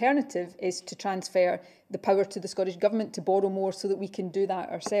the alternative is to transfer the power to the Scottish Government to borrow more so that we can do that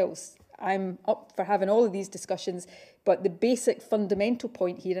ourselves. I'm up for having all of these discussions, but the basic fundamental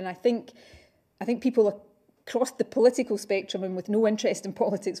point here, and I think people across the political spectrum and with no interest in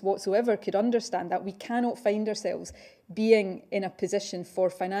politics whatsoever could understand that we cannot find ourselves being in a position for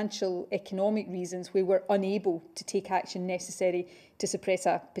financial, economic reasons where we're unable to take action necessary to suppress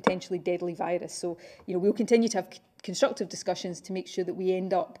a potentially deadly virus. So, you know, we'll continue to have constructive discussions to make sure that we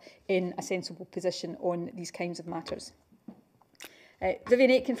end up in a sensible position on these kinds of matters. Vivian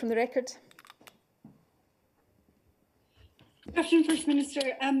Aitken from The Record. Good afternoon, First Minister.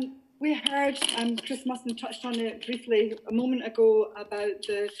 We heard, Chris Musson touched on it briefly a moment ago about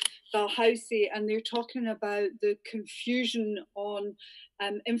the Dalhousie, and they're talking about the confusion on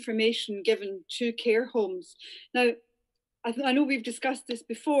information given to care homes. Now, I know we've discussed this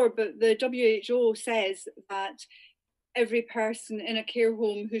before, but the WHO says that every person in a care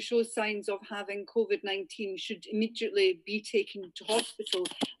home who shows signs of having COVID-19 should immediately be taken to hospital.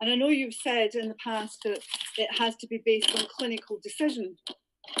 And I know you've said in the past that it has to be based on clinical decision.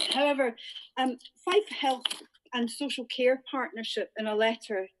 However, Fife Health and Social Care Partnership, in a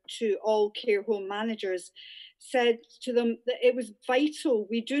letter to all care home managers, said to them that it was vital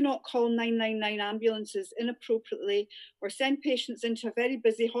we do not call 999 ambulances inappropriately or send patients into a very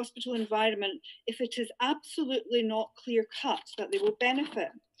busy hospital environment if it is absolutely not clear-cut that they will benefit,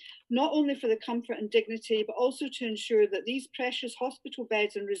 not only for the comfort and dignity, but also to ensure that these precious hospital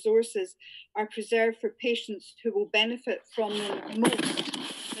beds and resources are preserved for patients who will benefit from them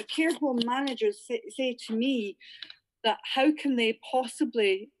most. The care home managers say to me that how can they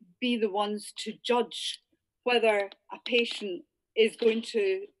possibly be the ones to judge whether a patient is going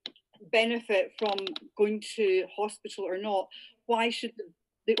to benefit from going to hospital or not? Why should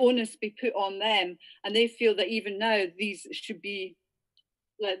the onus be put on them? And they feel that even now these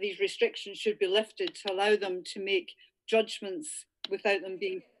restrictions should be lifted to allow them to make judgments without them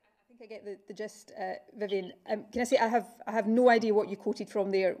being. I think I get the gist, Vivian. Can I say I have no idea what you quoted from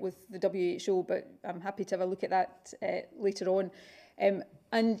there with the WHO, but I'm happy to have a look at that later on.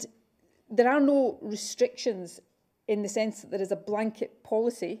 And there are no restrictions in the sense that there is a blanket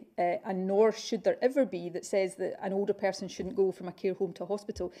policy, and nor should there ever be, that says that an older person shouldn't go from a care home to a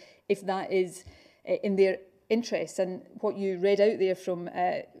hospital if that is in their interests. And what you read out there from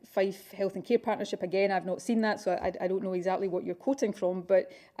Fife Health and Care Partnership, again, I've not seen that, so I don't know exactly what you're quoting from, but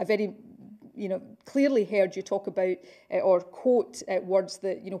I very clearly heard you talk about or quote words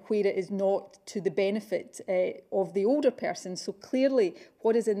that, where it is not to the benefit of the older person. So clearly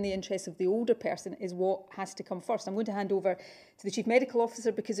what is in the interest of the older person is what has to come first. I'm going to hand over to the Chief Medical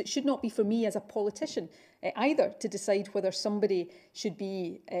Officer, because it should not be for me as a politician either to decide whether somebody should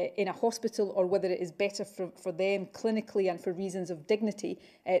be in a hospital or whether it is better for them clinically and for reasons of dignity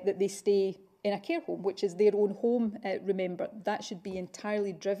that they stay in a care home, which is their own home. Remember, that should be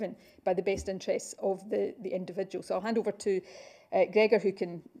entirely driven by the best interests of the individual. So I'll hand over to Gregor, who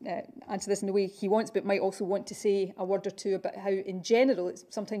can answer this in the way he wants, but might also want to say a word or two about how, in general, it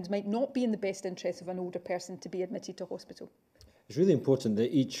sometimes might not be in the best interest of an older person to be admitted to hospital. It's really important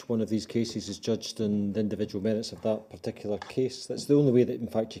that each one of these cases is judged on the individual merits of that particular case. That's the only way that, in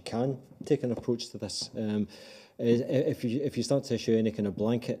fact, you can take an approach to this. If you start to issue any kind of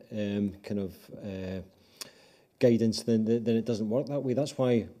blanket guidance, then it doesn't work that way. That's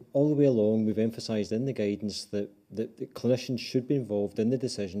why all the way along we've emphasised in the guidance that clinicians should be involved in the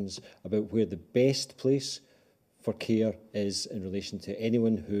decisions about where the best place for care is in relation to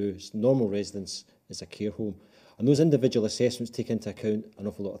anyone whose normal residence is a care home. And those individual assessments take into account an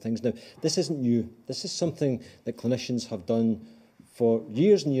awful lot of things. Now, this isn't new. This is something that clinicians have done for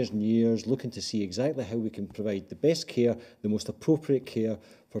years and years and years, looking to see exactly how we can provide the best care, the most appropriate care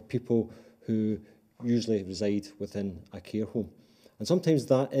for people who usually reside within a care home. And sometimes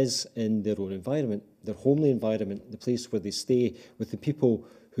that is in their own environment, their homely environment, the place where they stay with the people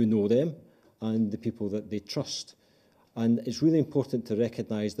who know them and the people that they trust. And it's really important to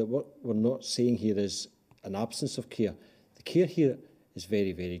recognise that what we're not saying here is an absence of care. The care here is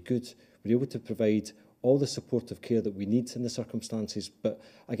very, very good. We're able to provide all the supportive care that we need in the circumstances. But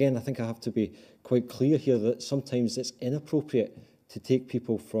again, I think I have to be quite clear here that sometimes it's inappropriate to take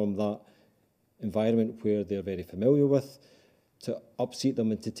people from that environment where they're very familiar with, to upseat them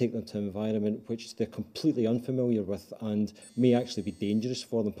and to take them to an environment which they're completely unfamiliar with and may actually be dangerous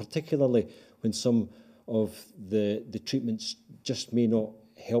for them, particularly when some of the treatments just may not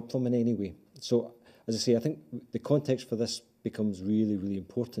help them in any way. So, as I say, I think the context for this becomes really, really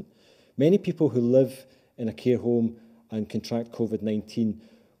important. Many people who live in a care home and contract COVID-19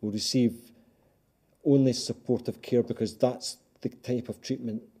 will receive only supportive care because that's the type of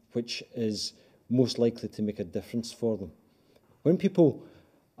treatment which is most likely to make a difference for them. When people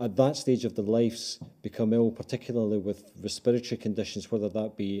at that stage of their lives become ill, particularly with respiratory conditions, whether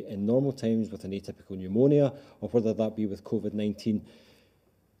that be in normal times with an atypical pneumonia or whether that be with COVID-19,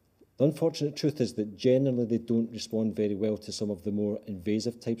 the unfortunate truth is that generally they don't respond very well to some of the more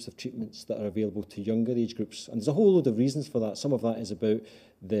invasive types of treatments that are available to younger age groups. And there's a whole load of reasons for that. Some of that is about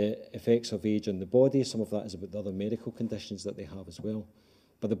the effects of age on the body. Some of that is about the other medical conditions that they have as well.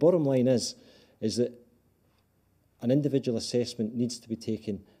 But the bottom line is that an individual assessment needs to be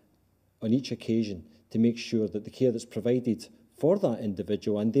taken on each occasion to make sure that the care that's provided for that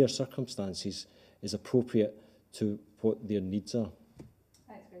individual and their circumstances is appropriate to what their needs are.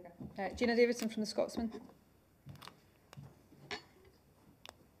 Gina Davidson from the Scotsman.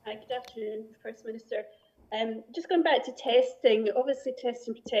 Good afternoon, First Minister. Just going back to testing, obviously Test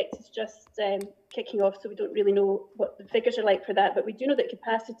and Protect is just kicking off, so we don't really know what the figures are like for that, but we do know that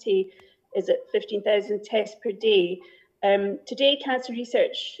capacity is at 15,000 tests per day. Today, Cancer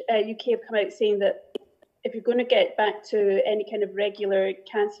Research UK have come out saying that if you're going to get back to any kind of regular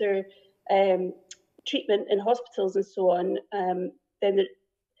cancer treatment in hospitals and so on, then the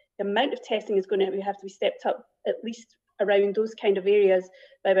amount of testing is going to have to be stepped up at least around those kind of areas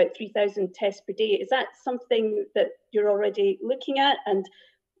by about 3,000 tests per day. Is that something that you're already looking at? And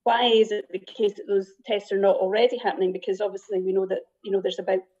why is it the case that those tests are not already happening? Because obviously we know that there's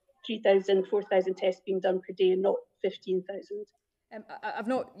about 3,000, 4,000 tests being done per day and not 15,000. I've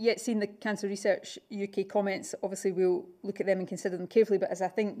not yet seen the Cancer Research UK comments. Obviously, we'll look at them and consider them carefully. But as I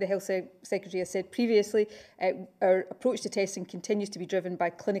think the Health Secretary has said previously, our approach to testing continues to be driven by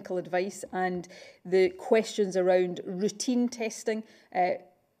clinical advice, and the questions around routine testing,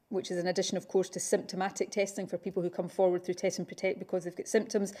 which is an addition, of course, to symptomatic testing for people who come forward through Test and Protect because they've got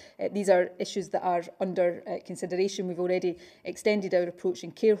symptoms. These are issues that are under consideration. We've already extended our approach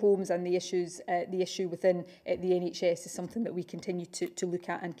in care homes, and the issue within the NHS is something that we continue to look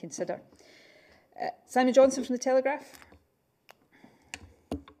at and consider. Simon Johnson from The Telegraph.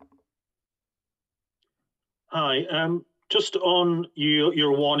 Hi. Just on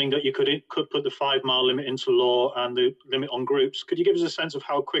your warning that you could put the 5 mile limit into law and the limit on groups, could you give us a sense of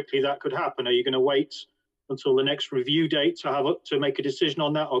how quickly that could happen? Are you going to wait until the next review date to make a decision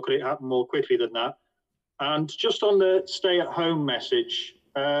on that, or could it happen more quickly than that? And just on the stay-at-home message,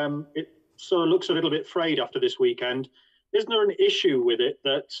 it sort of looks a little bit frayed after this weekend. Isn't there an issue with it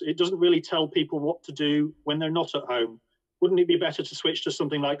that it doesn't really tell people what to do when they're not at home? Wouldn't it be better to switch to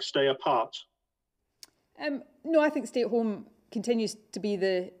something like stay apart? No, I think stay at home continues to be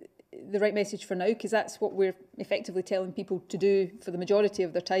the right message for now, because that's what we're effectively telling people to do for the majority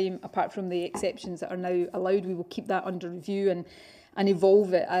of their time, apart from the exceptions that are now allowed. We will keep that under review and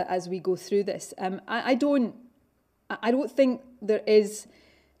evolve it as we go through this. I don't think there is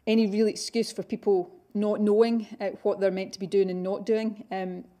any real excuse for people not knowing what they're meant to be doing and not doing.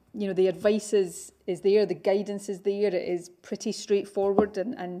 The advice is there, the guidance is there, it is pretty straightforward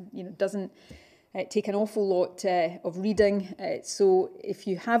and doesn't take an awful lot of reading. So if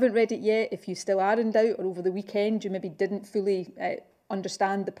you haven't read it yet, if you still are in doubt, or over the weekend you maybe didn't fully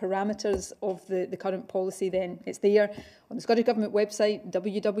understand the parameters of the current policy, then it's there on the Scottish Government website,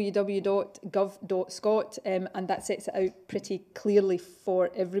 www.gov.scot, and that sets it out pretty clearly for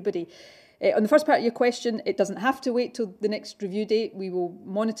everybody. On the first part of your question, it doesn't have to wait till the next review date. We will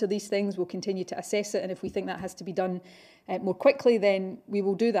monitor these things, we'll continue to assess it, and if we think that has to be done more quickly, then we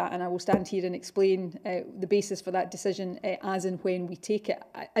will do that, and I will stand here and explain the basis for that decision as and when we take it.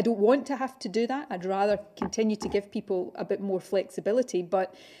 I don't want to have to do that. I'd rather continue to give people a bit more flexibility,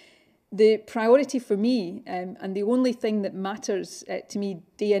 but The priority for me, and the only thing that matters to me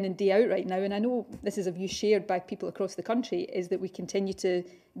day in and day out right now, and I know this is a view shared by people across the country, is that we continue to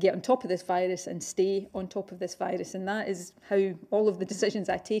get on top of this virus and stay on top of this virus. And that is how all of the decisions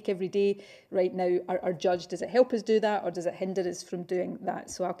I take every day right now are judged. Does it help us do that, or does it hinder us from doing that?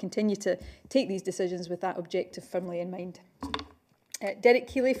 So I'll continue to take these decisions with that objective firmly in mind. Derek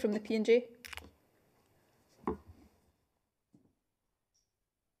Keeley from the P&J.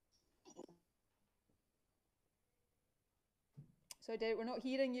 Sorry, Derek, we're not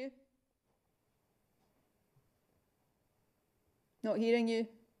hearing you. Not hearing you.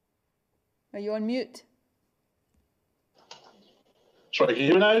 Are you on mute? Sorry, can you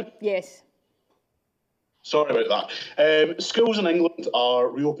hear me now? Yes. Sorry about that. Schools in England are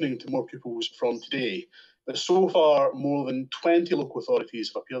reopening to more pupils from today, but so far more than 20 local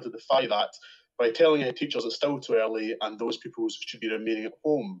authorities have appealed to defy that by telling teachers it's still too early and those pupils should be remaining at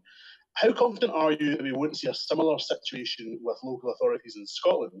home. How confident are you that we won't see a similar situation with local authorities in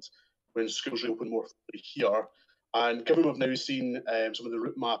Scotland when schools reopen more fully here? And given we've now seen some of the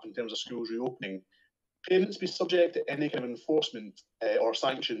route map in terms of schools reopening, parents be subject to any kind of enforcement or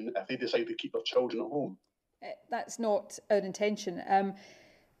sanction if they decide to keep their children at home? That's not our intention.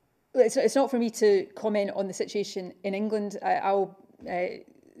 It's not for me to comment on the situation in England. I'll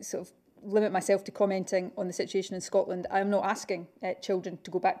sort of limit myself to commenting on the situation in Scotland. I'm not asking children to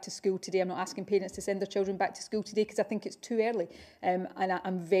go back to school today. I'm not asking parents to send their children back to school today because I think it's too early. And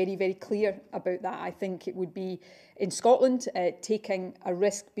I'm very, very clear about that. I think it would be, in Scotland, taking a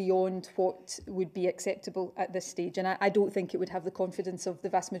risk beyond what would be acceptable at this stage. And I don't think it would have the confidence of the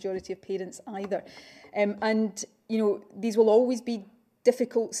vast majority of parents either. And, you know, these will always be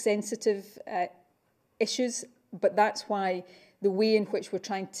difficult, sensitive issues, but that's why the way in which we're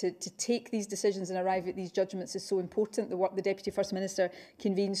trying to take these decisions and arrive at these judgments is so important. The work the Deputy First Minister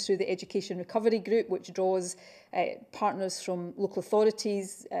convenes through the Education Recovery Group, which draws partners from local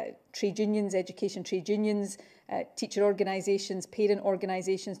authorities, trade unions, education trade unions, teacher organisations, parent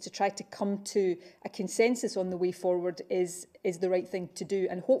organisations, to try to come to a consensus on the way forward is the right thing to do.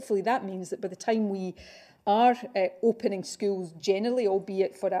 And hopefully that means that by the time we are opening schools generally,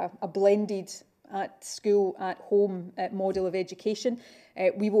 albeit for a blended at school, at home model of education,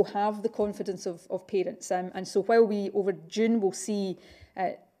 we will have the confidence of parents. And so while we, over June, will see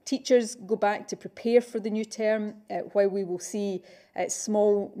teachers go back to prepare for the new term, while we will see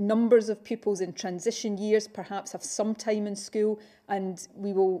small numbers of pupils in transition years perhaps have some time in school, and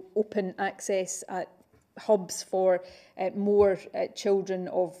we will open access at hubs for more children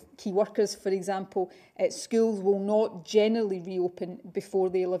of key workers, for example, schools will not generally reopen before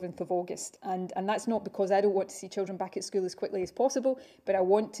the 11th of August. And that's not because I don't want to see children back at school as quickly as possible, but I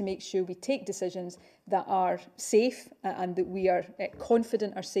want to make sure we take decisions that are safe and that we are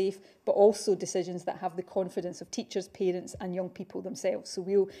confident are safe, but also decisions that have the confidence of teachers, parents and young people themselves. So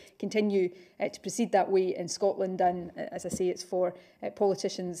we'll continue to proceed that way in Scotland, and as I say, it's for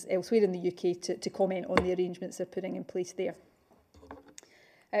politicians elsewhere in the UK to comment on the arrangements they're putting in place there.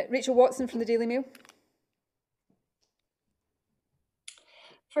 Rachel Watson from the Daily Mail.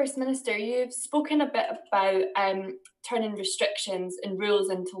 First Minister, you've spoken a bit about turning restrictions and rules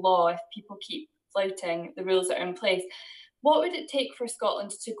into law if people keep flouting the rules that are in place. What would it take for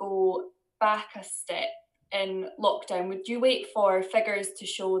Scotland to go back a step in lockdown? Would you wait for figures to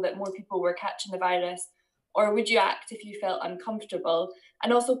show that more people were catching the virus, or would you act if you felt uncomfortable?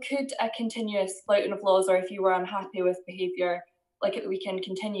 And also, could a continuous flouting of laws, or if you were unhappy with behaviour like at the weekend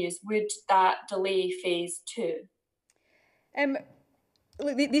continues, would that delay phase 2?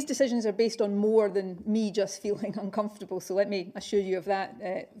 Look, these decisions are based on more than me just feeling uncomfortable, so let me assure you of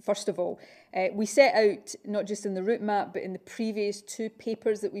that. First of all, we set out, not just in the route map, but in the previous 2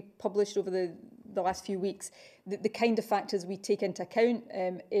 papers that we published over the last few weeks, the kind of factors we take into account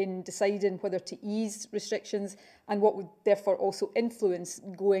in deciding whether to ease restrictions and what would therefore also influence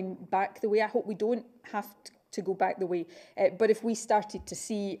going back the way. I hope we don't have to go back the way, but if we started to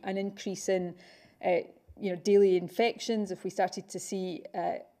see an increase in daily infections, if we started to see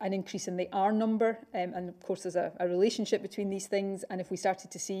an increase in the R number, and of course there's a relationship between these things, and if we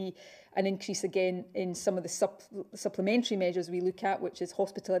started to see an increase again in some of the supplementary measures we look at, which is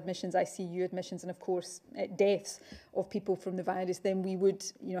hospital admissions, ICU admissions, and of course deaths of people from the virus, then we would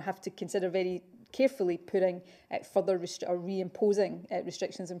have to consider very carefully putting further or reimposing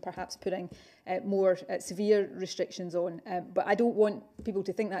restrictions and perhaps putting more severe restrictions on. But I don't want people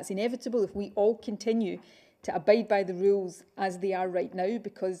to think that's inevitable if we all continue to abide by the rules as they are right now,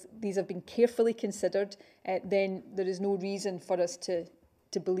 because these have been carefully considered, then there is no reason for us to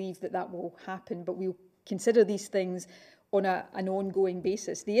believe that will happen. But we'll consider these things on an ongoing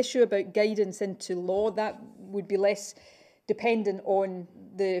basis. The issue about guidance into law, that would be less dependent on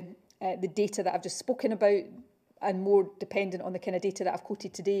the data that I've just spoken about, and more dependent on the kind of data that I've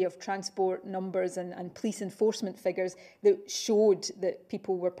quoted today of transport numbers and police enforcement figures that showed that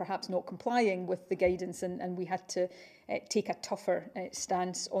people were perhaps not complying with the guidance, and we had to take a tougher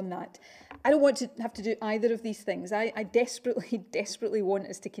stance on that. I don't want to have to do either of these things. I desperately want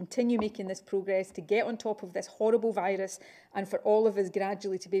us to continue making this progress, to get on top of this horrible virus, and for all of us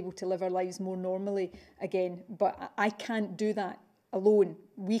gradually to be able to live our lives more normally again. But I can't do that alone.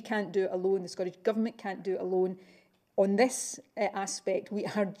 We can't do it alone. The Scottish Government can't do it alone. On this aspect, we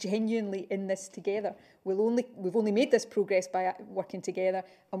are genuinely in this together. We've only made this progress by working together,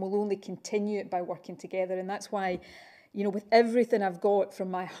 and we'll only continue it by working together. And that's why, you know, with everything I've got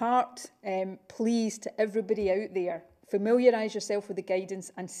from my heart, please to everybody out there, familiarise yourself with the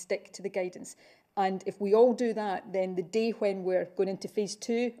guidance and stick to the guidance. And if we all do that, then the day when we're going into phase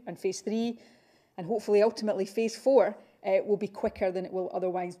 2 and phase 3, and hopefully ultimately phase 4, will be quicker than it will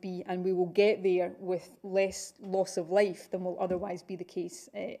otherwise be, and we will get there with less loss of life than will otherwise be the case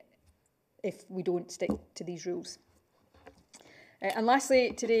if we don't stick to these rules. And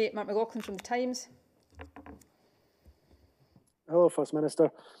lastly, today, Mark McLaughlin from The Times. Hello, First Minister.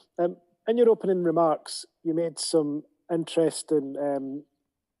 In your opening remarks, you made some interesting,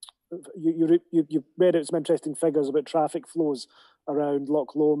 you read out some interesting figures about traffic flows around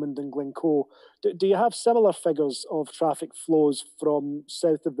Loch Lomond and Glencoe. Do you have similar figures of traffic flows from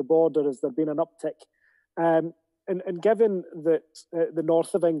south of the border? Has there been an uptick? And given that the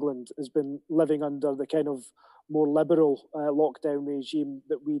north of England has been living under the kind of more liberal lockdown regime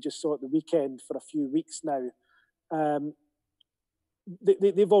that we just saw at the weekend for a few weeks now,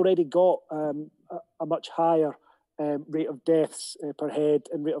 they've already got a much higher rate of deaths per head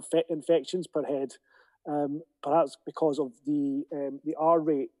and rate of infections per head. Perhaps because of the R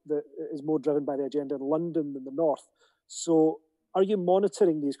rate that is more driven by the agenda in London than the north. So are you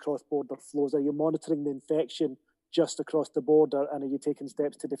monitoring these cross-border flows? Are you monitoring the infection just across the border, and are you taking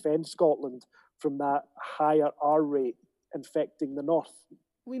steps to defend Scotland from that higher R rate infecting the north?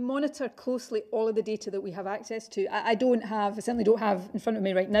 We monitor closely all of the data that we have access to. I certainly don't have in front of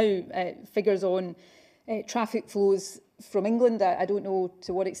me right now figures on traffic flows from England. I don't know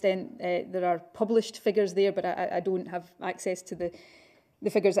to what extent there are published figures there, but I don't have access to the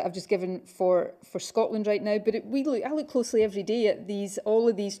figures that I've just given for Scotland right now. But I look closely every day at all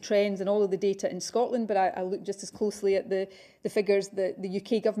of these trends and all of the data in Scotland, but I look just as closely at the figures that the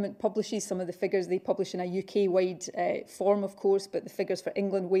UK government publishes, some of the figures they publish in a UK-wide form, of course, but the figures for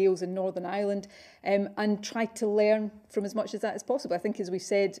England, Wales and Northern Ireland, and try to learn from as much as that as possible. I think, as we've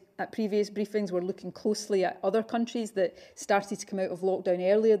said at previous briefings, we're looking closely at other countries that started to come out of lockdown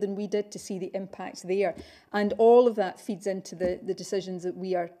earlier than we did to see the impacts there. And all of that feeds into the decisions that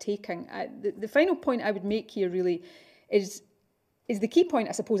we are taking. The final point I would make here really is the key point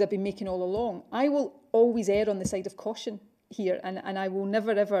I suppose I've been making all along. I will always err on the side of caution here, and I will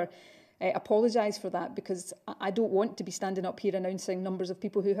never ever apologise for that, because I don't want to be standing up here announcing numbers of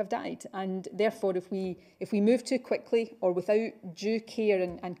people who have died. And therefore, if we move too quickly or without due care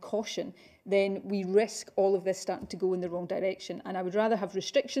and caution, then we risk all of this starting to go in the wrong direction. And I would rather have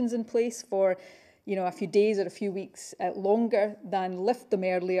restrictions in place for a few days or a few weeks longer than lift them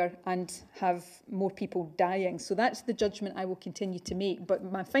earlier and have more people dying. So that's the judgment I will continue to make. But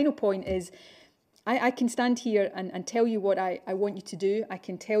my final point is, I can stand here and tell you what I want you to do. I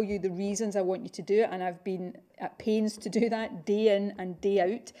can tell you the reasons I want you to do it, and I've been at pains to do that day in and day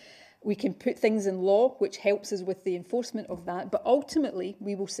out. We can put things in law, which helps us with the enforcement of that, but ultimately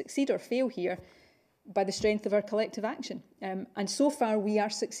we will succeed or fail here by the strength of our collective action. And so far we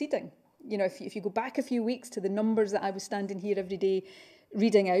are succeeding. If you go back a few weeks to the numbers that I was standing here every day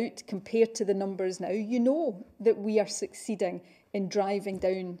reading out compared to the numbers now, you know that we are succeeding in driving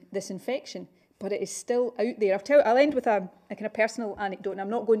down this infection. But it is still out there. I'll end with a kind of personal anecdote, and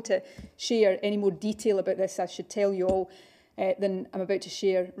I'm not going to share any more detail about this, I should tell you all, than I'm about to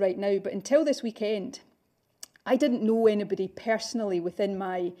share right now. But until this weekend, I didn't know anybody personally within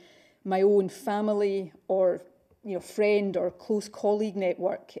my own family or friend or close colleague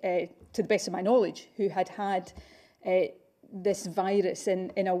network, to the best of my knowledge, who had this virus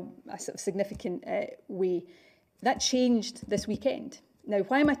in a sort of significant way. That changed this weekend. Now,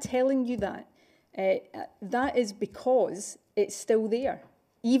 why am I telling you that? That is because it's still there.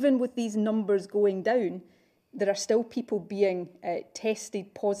 Even with these numbers going down, there are still people being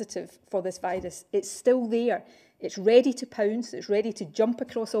tested positive for this virus. It's still there. It's ready to pounce. It's ready to jump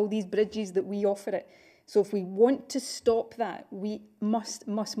across all these bridges that we offer it. So if we want to stop that, we must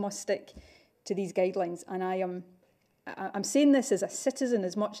stick to these guidelines. And I'm saying this as a citizen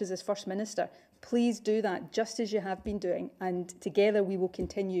as much as First Minister. Please do that just as you have been doing, and together we will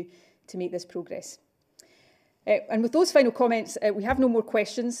continue to make this progress. And with those final comments, we have no more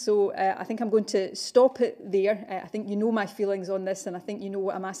questions, so I think I'm going to stop it there. I think you know my feelings on this, and I think you know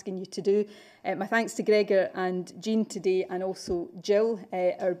what I'm asking you to do. My thanks to Gregor and Jean today, and also Jill,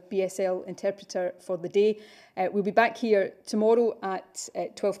 our BSL interpreter for the day. We'll be back here tomorrow at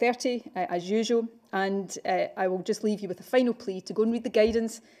 12:30, as usual, and I will just leave you with a final plea to go and read the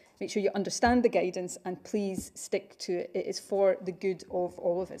guidance. Make sure you understand the guidance, and please stick to it. It is for the good of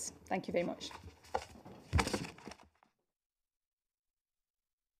all of us. Thank you very much.